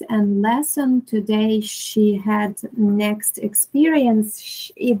practice and lesson. Today she had next experience.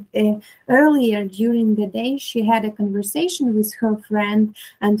 Earlier during the day, she had a conversation with her friend,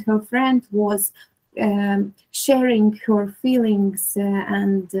 and her friend was sharing her feelings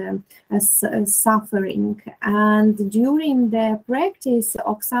and suffering. And during the practice,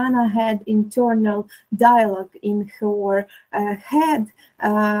 Oksana had internal dialogue in her head,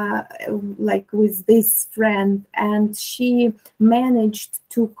 like with this friend, and she managed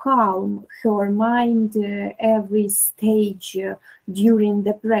to calm her mind every stage during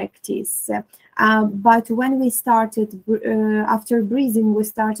the practice. But when we started, after breathing, we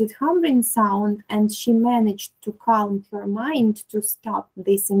started humming sound, and she managed to calm her mind to stop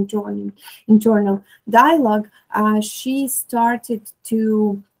this internal dialogue. She started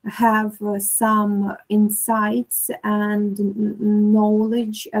to have some insights and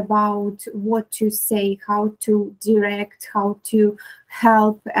knowledge about what to say, how to direct, how to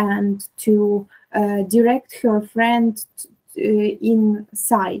help, and to direct her friend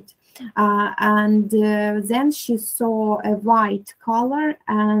inside. Then she saw a white color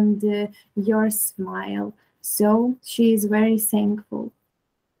and your smile. So she is very thankful.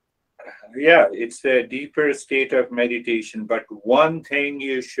 Yeah, it's a deeper state of meditation, but one thing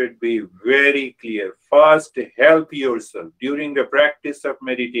you should be very clear. First, help yourself. During the practice of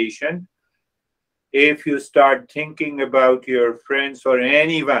meditation, if you start thinking about your friends or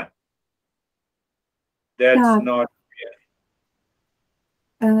anyone, that's not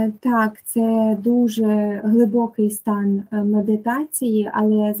Так, це дуже глибокий стан медитації,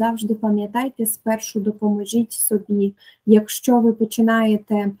 але завжди пам'ятайте, спершу допоможіть собі. Якщо ви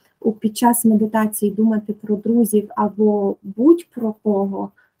починаєте під час медитації думати про друзів або будь-про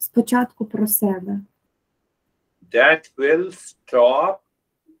кого, спочатку про себе. That will stop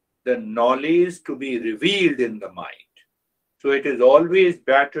the knowledge to be revealed in the mind. So it is always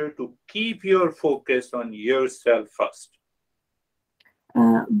better to keep your focus on yourself first.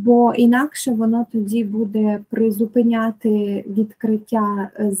 Бо інакше воно тоді буде призупиняти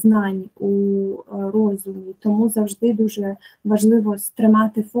відкриття знань у розумі. Тому завжди дуже важливо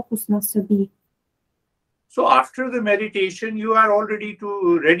стримати фокус на собі. So after the meditation, you are already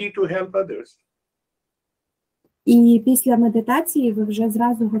ready to help others. І після медитації ви вже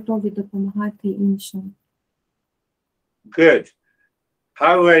зразу готові допомагати іншим. Good.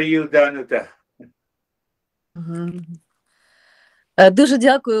 How are you, Danuta? Дуже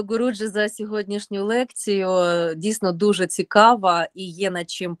дякую, Гуруджі, за сьогоднішню лекцію. Дійсно дуже цікава і є над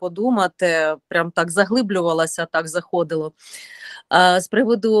чим подумати. Прям так заглиблювалася, так заходило. З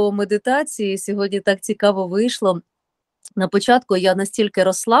приводу медитації сьогодні так цікаво вийшло. На початку я настільки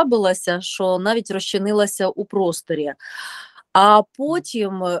розслабилася, що навіть розчинилася у просторі. А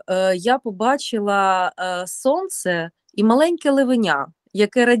потім я побачила сонце і маленьке левеня,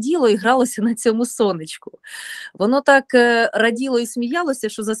 яке раділо і гралося на цьому сонечку. Воно так раділо і сміялося,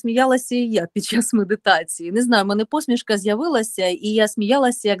 що засміялася і я під час медитації. Не знаю, в мене посмішка з'явилася, і я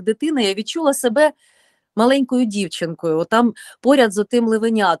сміялася як дитина, я відчула себе маленькою дівчинкою, там поряд з отим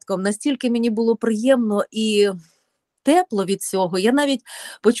левенятком. Настільки мені було приємно і тепло від цього. Я навіть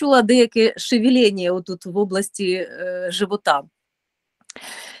почула деяке шевеління отут в області живота.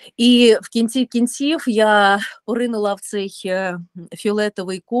 І в кінці кінців я поринула в цей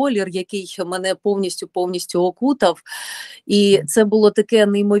фіолетовий колір, який мене повністю окутав. І це було таке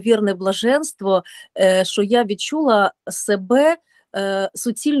неймовірне блаженство, що я відчула себе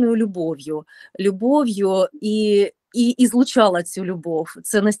суцільною любов'ю і злучала цю любов.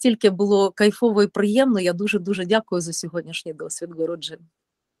 Це настільки було кайфово і приємно. Я дуже-дуже дякую за сьогоднішній досвід, Гуруджі.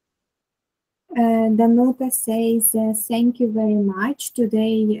 Danuta says, thank you very much.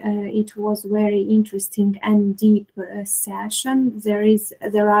 Today it was very interesting and deep session.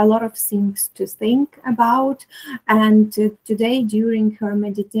 There are a lot of things to think about, and today during her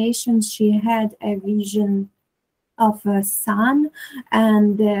meditation she had a vision of a sun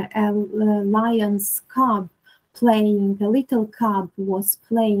and a lion's cub playing. A little cub was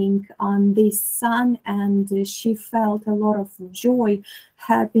playing on this sun, and she felt a lot of joy,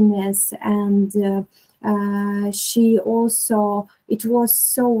 happiness, and she also it was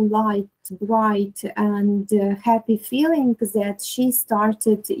so light, bright, and happy feeling that she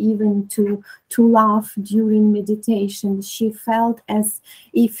started even to laugh during meditation. She felt as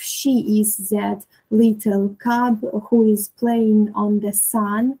if she is that little cub who is playing on the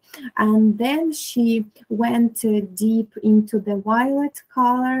sun. And then she went deep into the violet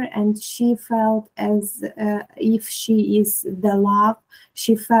color, and she felt as if she is the love.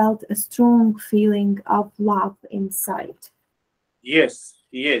 She felt a strong feeling of love inside. Yes,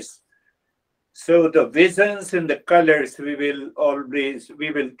 yes. So the visions and the colors we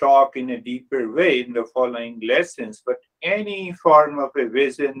will talk in a deeper way in the following lessons, but any form of a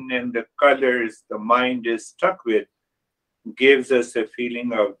vision and the colors the mind is stuck with gives us a feeling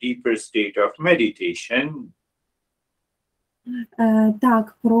of deeper state of meditation.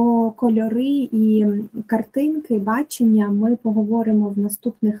 Так, про кольори і картинки, бачення ми поговоримо в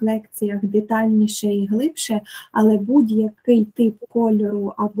наступних лекціях детальніше і глибше, але будь-який тип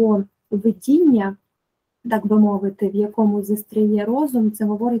кольору або видіння, так би мовити, в якому застряє розум, це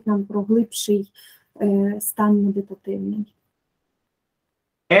говорить нам про глибший стан медитативний.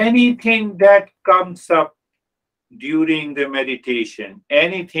 Anything that comes up during the meditation,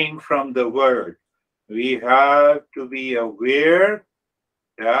 anything from the word, we have to be aware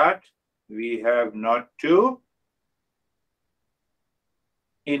that we have not to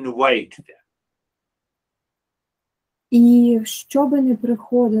invite them. І що би не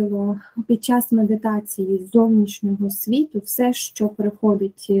приходило під час медитації з зовнішнього світу, все, що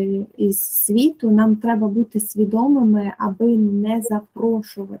приходить із світу, нам треба бути свідомими, аби не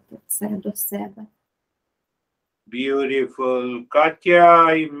запрошувати це до себе. Beautiful. Katya,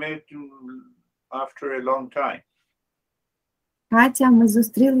 I met after a long time. Катя, ми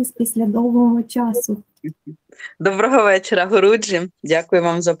зустрілись після довгого часу. Доброго вечора, Гуруджі. Дякую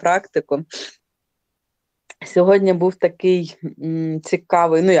вам за практику. Сьогодні був такий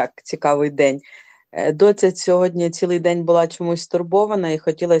цікавий, цікавий день. Доця сьогодні цілий день була чомусь стурбована і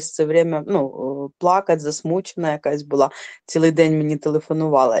хотілося все время, плакати, засмучена якась була. Цілий день мені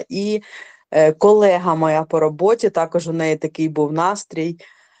телефонувала. І колега моя по роботі, також у неї такий був настрій.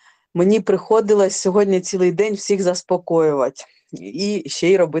 Мені приходилось сьогодні цілий день всіх заспокоювати і ще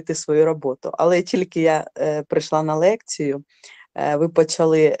й робити свою роботу. Але тільки я прийшла на лекцію, ви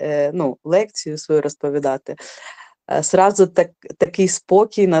почали лекцію свою розповідати, зразу такий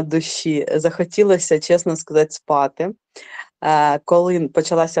спокій на душі, захотілося, чесно сказати, спати. Коли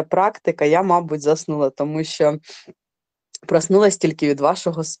почалася практика, я, мабуть, заснула, тому що проснулась тільки від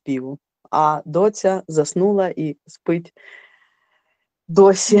вашого співу, а доця заснула і спить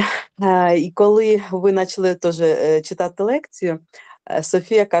досі. І коли ви почали теж читати лекцію,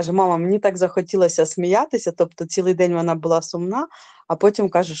 Софія каже: мама, мені так захотілося сміятися, тобто цілий день вона була сумна, а потім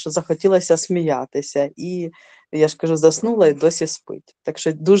каже, що захотілося сміятися. І я ж кажу, заснула і досі спить. Так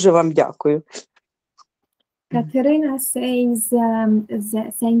що дуже вам дякую. Katerina says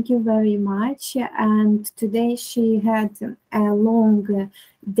thank you very much, and today she had a long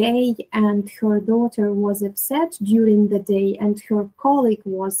day and her daughter was upset during the day and her colleague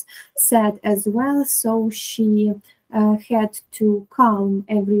was sad as well, so she had to calm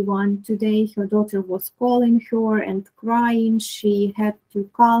everyone. Today her daughter was calling her and crying. She had to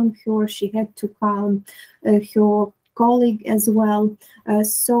calm her, she had to calm her colleague as well.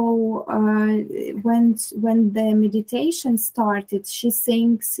 When the meditation started, she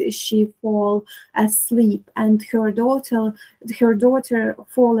thinks she fell asleep, and her daughter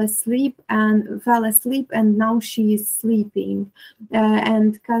fell asleep and now she is sleeping. And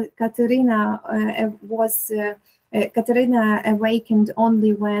Katerina awakened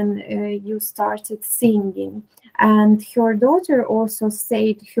only when you started singing. And her daughter also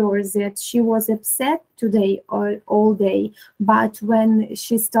said her that she was upset today all day, but when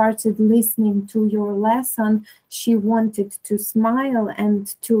she started listening to your lesson, she wanted to smile and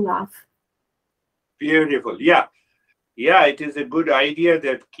to laugh. Beautiful. Yeah, it is a good idea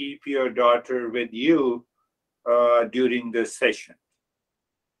that keep your daughter with you during the session.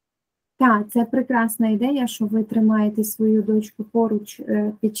 Так, це прекрасна ідея, що ви тримаєте свою дочку поруч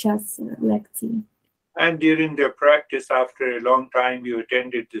під час лекції. And during the practice, after a long time, you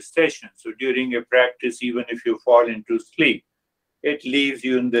attended the session. So during a practice, even if you fall into sleep, it leaves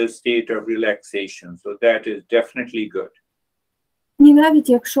you in the state of relaxation. So that is definitely good. І навіть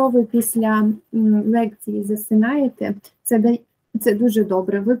якщо ви після лекції засинаєте, це дуже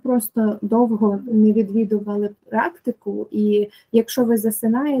добре. Ви просто довго не відвідували практику, і якщо ви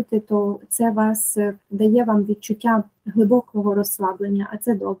засинаєте, то це дає вам відчуття глибокого розслаблення, а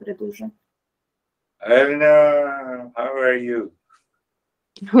це добре дуже. Elna, how are you?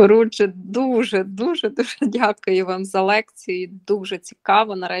 Гурудже, дуже дякую вам за лекцію. Дуже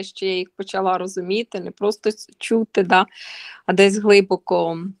цікаво. Нарешті я їх почала розуміти, не просто чути, да, а десь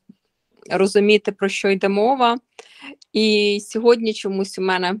глибоко розуміти, про що йде мова. І сьогодні чомусь у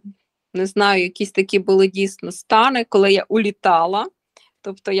мене, не знаю, якісь такі були дійсно стани, коли я улітала.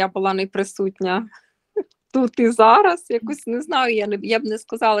 Тобто я була не присутня тут і зараз. Якось, не знаю, я б не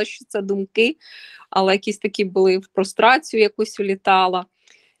сказала, що це думки, але якісь такі були в прострацію, якусь улітала.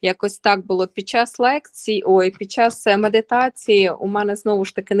 Якось так було під час лекцій, під час медитації у мене знову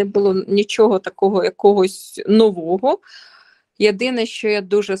ж таки не було нічого такого якогось нового. Єдине, що я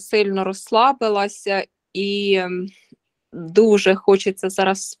дуже сильно розслабилася і дуже хочеться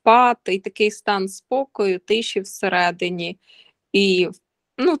зараз спати, і такий стан спокою, тиші всередині. І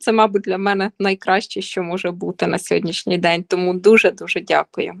це, мабуть, для мене найкраще, що може бути на сьогоднішній день. Тому дуже-дуже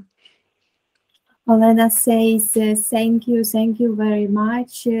дякую. Olena says, thank you very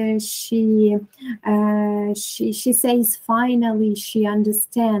much. She says finally she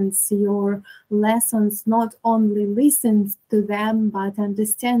understands your lessons, not only listens to them, but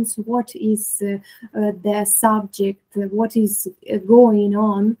understands what is the subject, what is going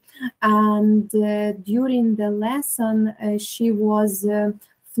on. And during the lesson, she was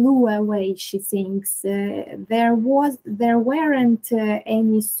flew away, she thinks. There weren't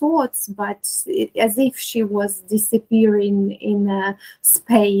any thoughts, but as if she was disappearing in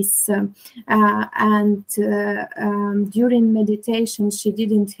space. During meditation, she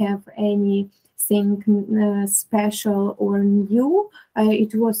didn't have anything special or new.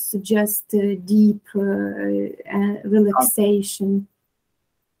 It was just deep relaxation.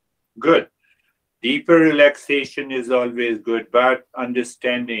 Good. Deeper relaxation is always good, but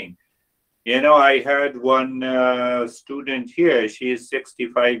understanding. I had one student here. She is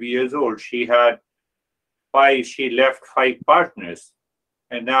 65 years old. She left 5 partners,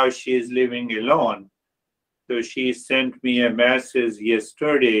 and now she is living alone. So she sent me a message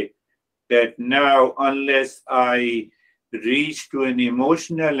yesterday that now, unless I reach to an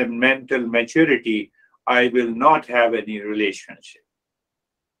emotional and mental maturity, I will not have any relationship.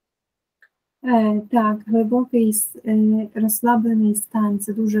 Так, глибокий розслаблений стан –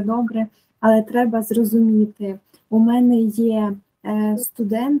 це дуже добре, але треба зрозуміти. У мене є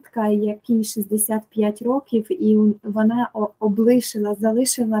студентка, якій 65 років, і вона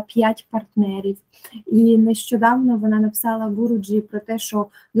залишила 5 партнерів. І нещодавно вона написала Гуруджі про те, що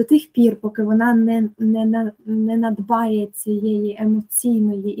до тих пір, поки вона не надбає цієї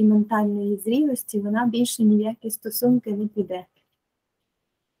емоційної і ментальної зрілості, вона більше ні в які стосунки не піде.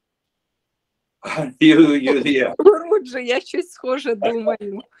 Юлія. Гурудже, я щось схоже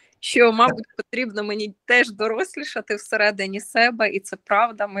думаю, що, мабуть, потрібно мені теж дорослішати всередині себе, і це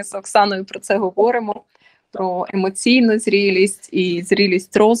правда, ми з Оксаною про це говоримо, про емоційну зрілість і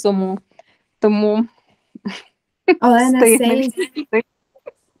зрілість розуму, тому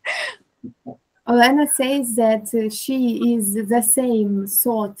Olena says that she is the same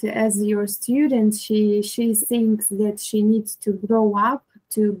thought as your student. She thinks that she needs to grow up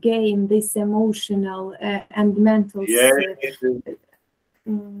to gain this emotional and mental.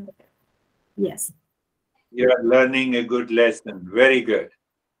 Yes. You are learning a good lesson. Very good.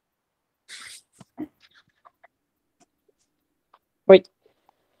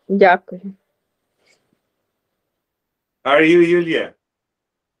 Дякую. Are you, Yulia?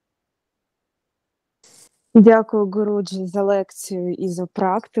 Дякую, Гуруджі, за лекцію і за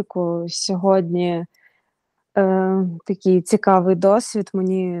практику. Сьогодні такий цікавий досвід.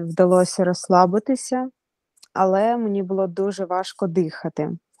 Мені вдалося розслабитися, але мені було дуже важко дихати.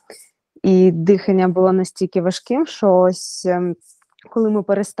 І дихання було настільки важким, що ось коли ми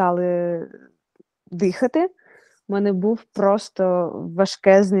перестали дихати, в мене був просто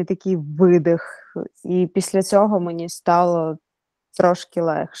важкезний такий видих. І після цього мені стало трошки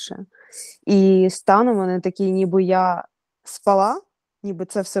легше. І стан у мене такий, ніби я спала, ніби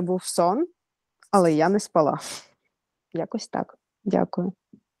це все був сон, але я не спала. Якось так. Дякую.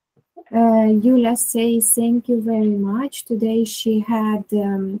 Yulia says thank you very much. Today she had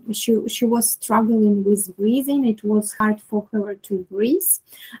she was struggling with breathing. It was hard for her to breathe,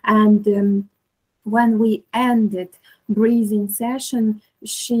 and when we ended breathing session,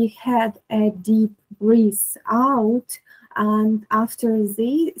 she had a deep breath out, and after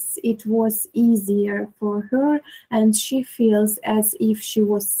this it was easier for her, and she feels as if she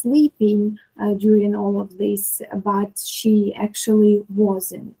was sleeping during all of this, but she actually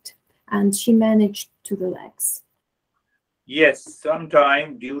wasn't. And she managed to relax. Yes,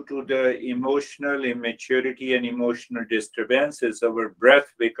 sometimes due to the emotional immaturity and emotional disturbances, our breath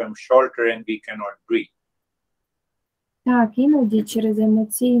becomes shorter and we cannot breathe. Так, іноді через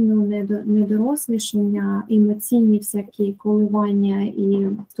емоційну недорослішання, емоційні всякі коливання і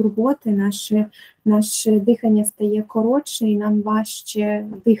турботи, наше дихання стає коротше і нам важче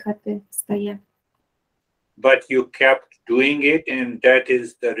дихати стає. But you kept doing it, and that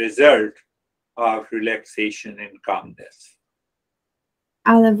is the result of relaxation and calmness.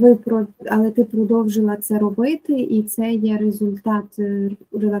 Але ти продовжила це робити, і це є результат,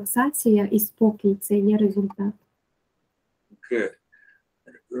 релаксація і спокій, це є результат. Good.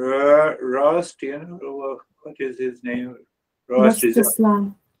 Rost, you know, what is his name?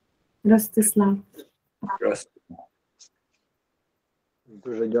 Ростислав.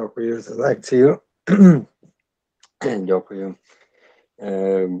 Дуже дякую за лекцію. Дякую.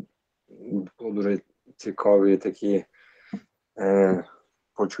 Було дуже цікаві такі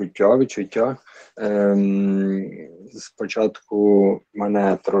почуття, відчуття. Спочатку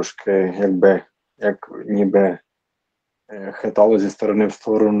мене трошки як ніби хитало зі сторони в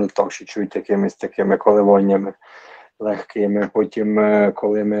сторону, так що чуть якимись такими коливаннями легкими. Потім,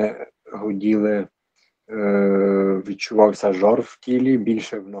 коли ми гуділи, відчувався жар в тілі,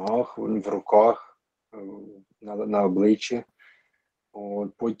 більше в ногах, в руках, на обличчі.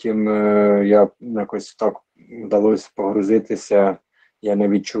 Потім я якось так вдалося погрузитися, я не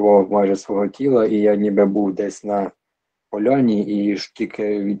відчував майже свого тіла, і я ніби був десь на поляні, і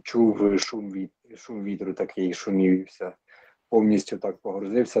тільки відчув шум вітру такий, шумів і все. Повністю так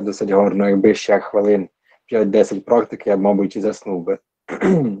погрузився, досить гарно. Якби ще хвилин 5-10 практики, я б, мабуть, і заснув би.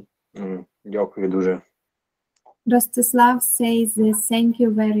 Дякую дуже. Rostislav says, thank you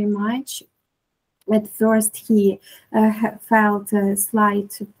very much. At first he felt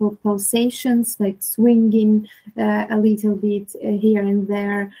slight pulsations, like swinging a little bit here and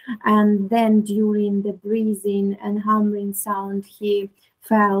there, and then during the breathing and humming sound he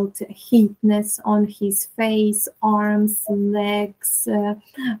felt heatness on his face, arms, legs,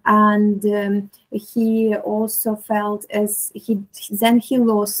 and he also felt as he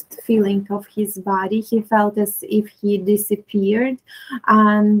lost feeling of his body. He felt as if he disappeared,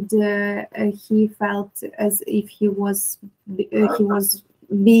 and he felt as if he was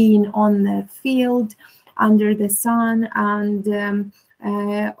being on the field under the sun, and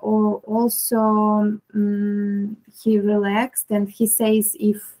also he relaxed, and he says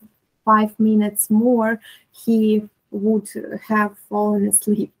if 5 minutes more he would have fallen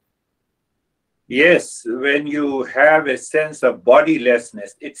asleep. Yes, when you have a sense of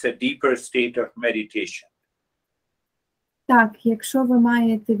bodilessness, it's a deeper state of meditation. Так, якщо ви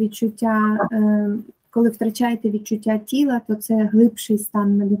маєте відчуття, коли втрачаєте відчуття тіла, то це глибший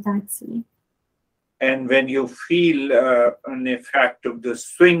стан медитації. And when you feel an effect of the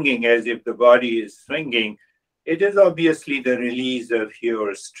swinging as if the body is swinging, it is obviously the release of your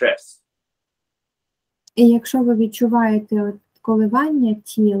stress. І якщо ви відчуваєте коливання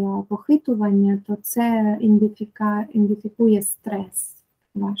тіла, похитування, то це ідентифікує стрес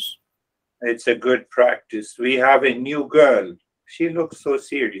ваш. It's a good practice. We have a new girl. She looks so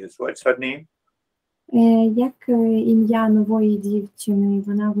serious. What's her name? Як ім'я нової дівчини,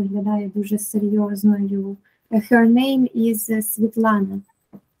 вона виглядає дуже серйозною. Her name is Світлана.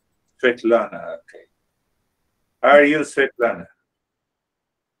 Svetlana, okay. How are you, Svetlana?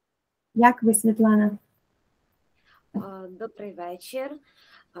 Як ви, Світлана? Добрий вечір.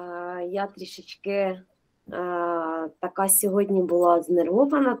 Я трішечки така сьогодні була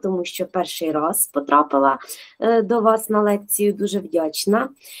знервована, тому що перший раз потрапила до вас на лекцію, дуже вдячна.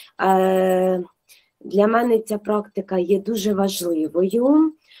 Для мене ця практика є дуже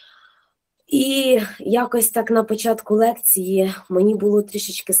важливою. І якось так на початку лекції мені було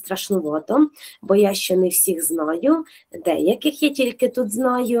трішечки страшнувато, бо я ще не всіх знаю, деяких я тільки тут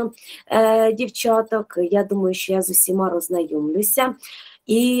знаю дівчаток. Я думаю, що я з усіма роззнайомлюся.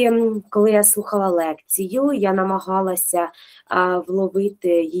 І коли я слухала лекцію, я намагалася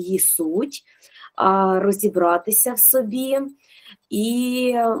вловити її суть, розібратися в собі.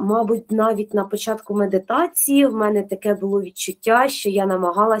 І, мабуть, навіть на початку медитації в мене таке було відчуття, що я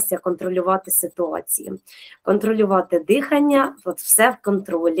намагалася контролювати ситуацію, контролювати дихання, от все в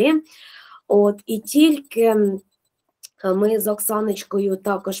контролі. І тільки ми з Оксаночкою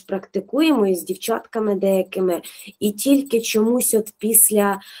також практикуємо, і з дівчатками деякими, і тільки чомусь от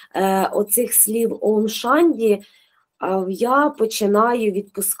після оцих слів Ом Шанті я починаю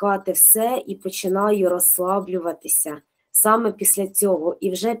відпускати все і починаю розслаблюватися. Саме після цього.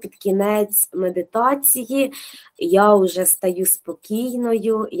 І вже під кінець медитації я вже стаю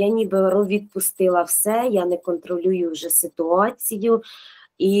спокійною, я ніби відпустила все, я не контролюю вже ситуацію.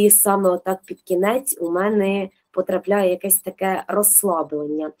 І саме отак під кінець у мене потрапляє якесь таке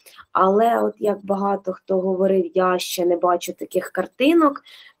розслаблення. Але от як багато хто говорив, я ще не бачу таких картинок,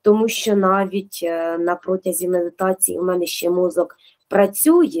 тому що навіть на протязі медитації у мене ще мозок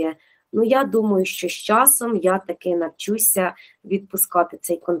працює. Ну, я думаю, що з часом я таки навчуся відпускати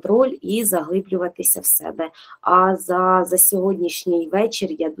цей контроль і заглиблюватися в себе. А за сьогоднішній вечір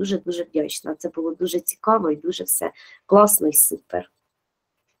я дуже-дуже вдячна. Це було дуже цікаво і дуже все класно і супер.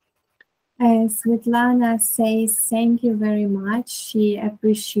 Svetlana says thank you very much. She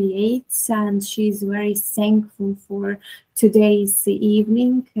appreciates and she's very thankful for today's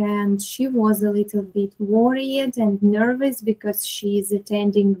evening, and she was a little bit worried and nervous because she is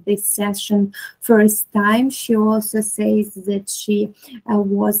attending this session first time. She also says that she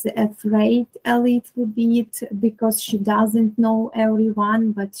was afraid a little bit because she doesn't know everyone,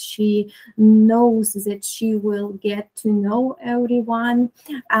 but she knows that she will get to know everyone.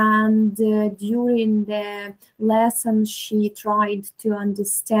 And during the lesson she tried to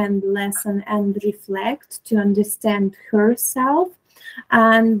understand lesson and reflect, to understand herself.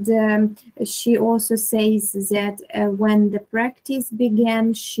 And she also says that when the practice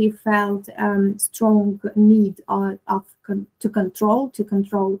began, she felt strong need to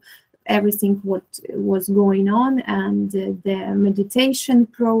control everything what was going on, and the meditation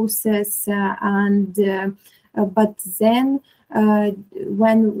process. But then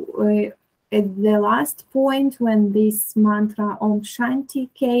when at the last point, when this mantra Om Shanti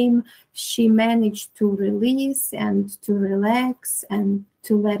came, she managed to release and to relax and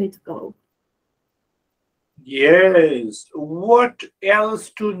to let it go. Yes. What else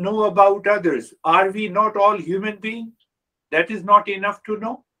to know about others? Are we not all human beings? That is not enough to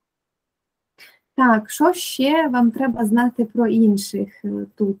know? Так, що ще вам треба знати про інших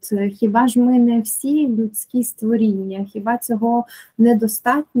тут? Хіба ж ми не всі людські створіння? Хіба цього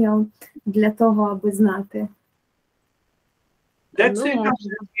недостатньо для того, аби знати? That's enough.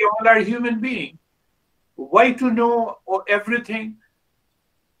 We all are human beings. Why to know everything?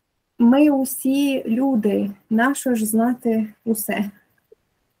 Ми усі люди. Нащо ж знати усе?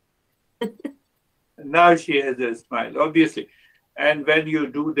 Now she has a smile, obviously. And when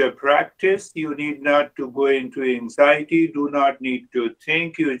you do the practice, you need not to go into anxiety, do not need to think,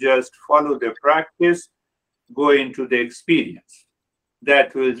 you just follow the practice, go into the experience. That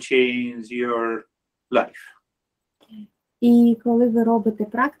will change your life. І коли ви робите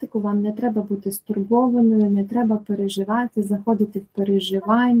практику, вам не треба бути стурбованою, не треба переживати, заходити в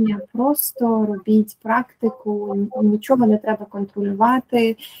переживання, просто робіть практику, нічого не треба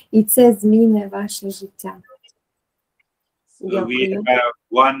контролювати, і це змінить ваше життя. So we have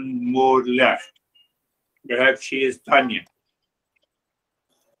one more left. Perhaps she is Tanya.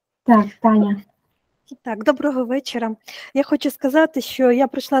 Так, Таня. Так, доброго вечора. Я хочу сказати, що я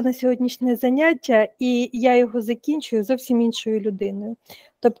прийшла на сьогоднішнє заняття, і я його закінчую зовсім іншою людиною.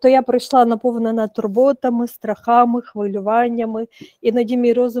 Тобто я прийшла наповнена турботами, страхами, хвилюваннями. Іноді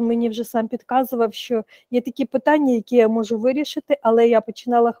мій розум мені вже сам підказував, що є такі питання, які я можу вирішити, але я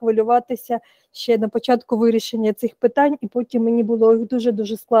починала хвилюватися ще на початку вирішення цих питань, і потім мені було їх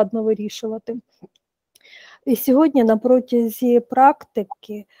дуже-дуже складно вирішувати. І сьогодні на протязі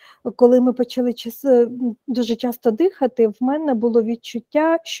практики, коли ми почали дуже часто дихати, в мене було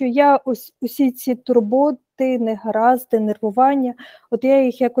відчуття, що я ось усі ці турботи, негаразди, нервування, от я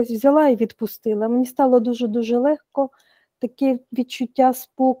їх якось взяла і відпустила. Мені стало дуже-дуже легко, таке відчуття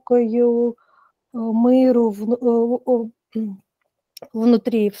спокою, миру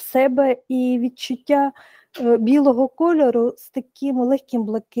внутрі в себе і відчуття білого кольору з таким легким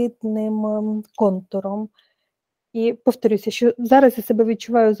блакитним контуром. І повторюся, що зараз я себе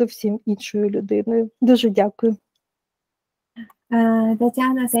відчуваю зовсім іншою людиною. Дуже дякую.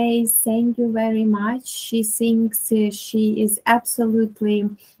 Tatiana says thank you very much. She thinks she is absolutely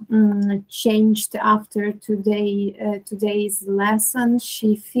changed after today's lesson.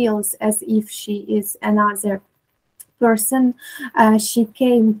 She feels as if she is another person. She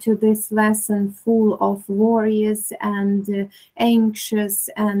came to this lesson full of worries and anxious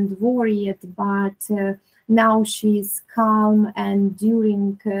and worried, but now she is calm, and during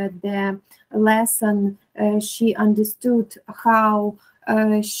the lesson she understood how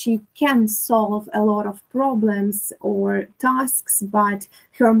she can solve a lot of problems or tasks, but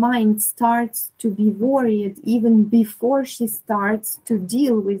her mind starts to be worried even before she starts to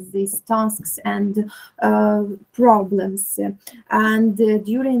deal with these tasks and problems. And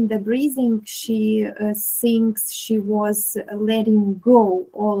during the breathing, she thinks she was letting go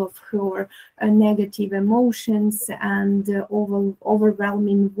all of her negative emotions and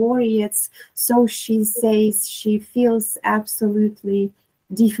overwhelming worries. So she says she feels absolutely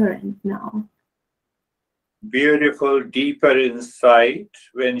different now. beautiful, deeper insight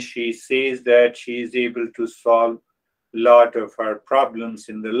when she says that she is able to solve a lot of her problems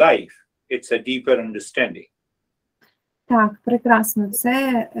in the life. It's a deeper understanding. Так, прекрасно.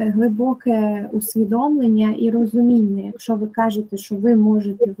 Це глибоке усвідомлення і розуміння. Якщо ви кажете, що ви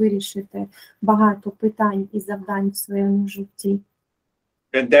можете вирішити багато питань і завдань в своєму житті.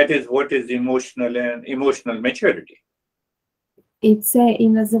 And that is what is emotional maturity. І це і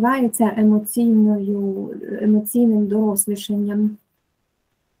називається емоційним дорослішанням.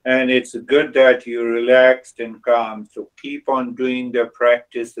 And it's good that you're relaxed and calm. So keep on doing the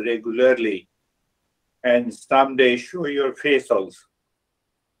practice regularly. And someday show your face also.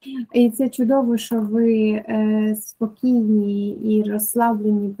 І це чудово, що ви спокійні і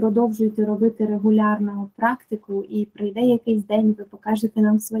розслаблені, продовжуєте робити регулярну практику, і прийде якийсь день, ви покажете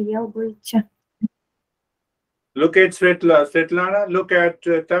нам своє обличчя. Look at Svetlana, look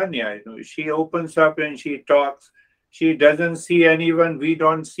at Tanya. You know, she opens up and she talks. She doesn't see anyone, we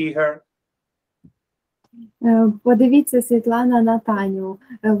don't see her. Подивіться, Світлана, на Таню.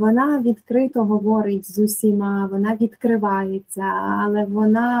 Вона відкрито говорить з усіма, вона відкривається, але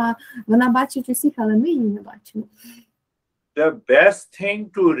вона бачить усіх, але ми її не бачимо. The best thing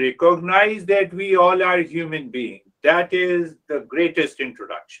to recognize that we all are human beings. That is the greatest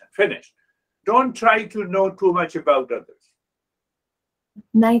introduction. Finished. Don't try to know too much about others.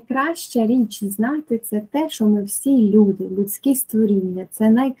 Найкраща річ знати – це те, що ми всі люди, людські створіння. Це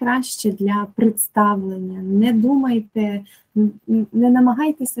найкраще для представлення. Не думайте, не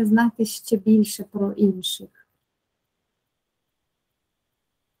намагайтеся знати ще більше про інших.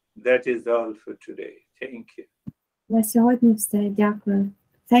 That is all for today. Thank you. На сьогодні все. Дякую.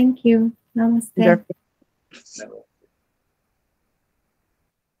 Thank you. Namaste. Дякую. Never.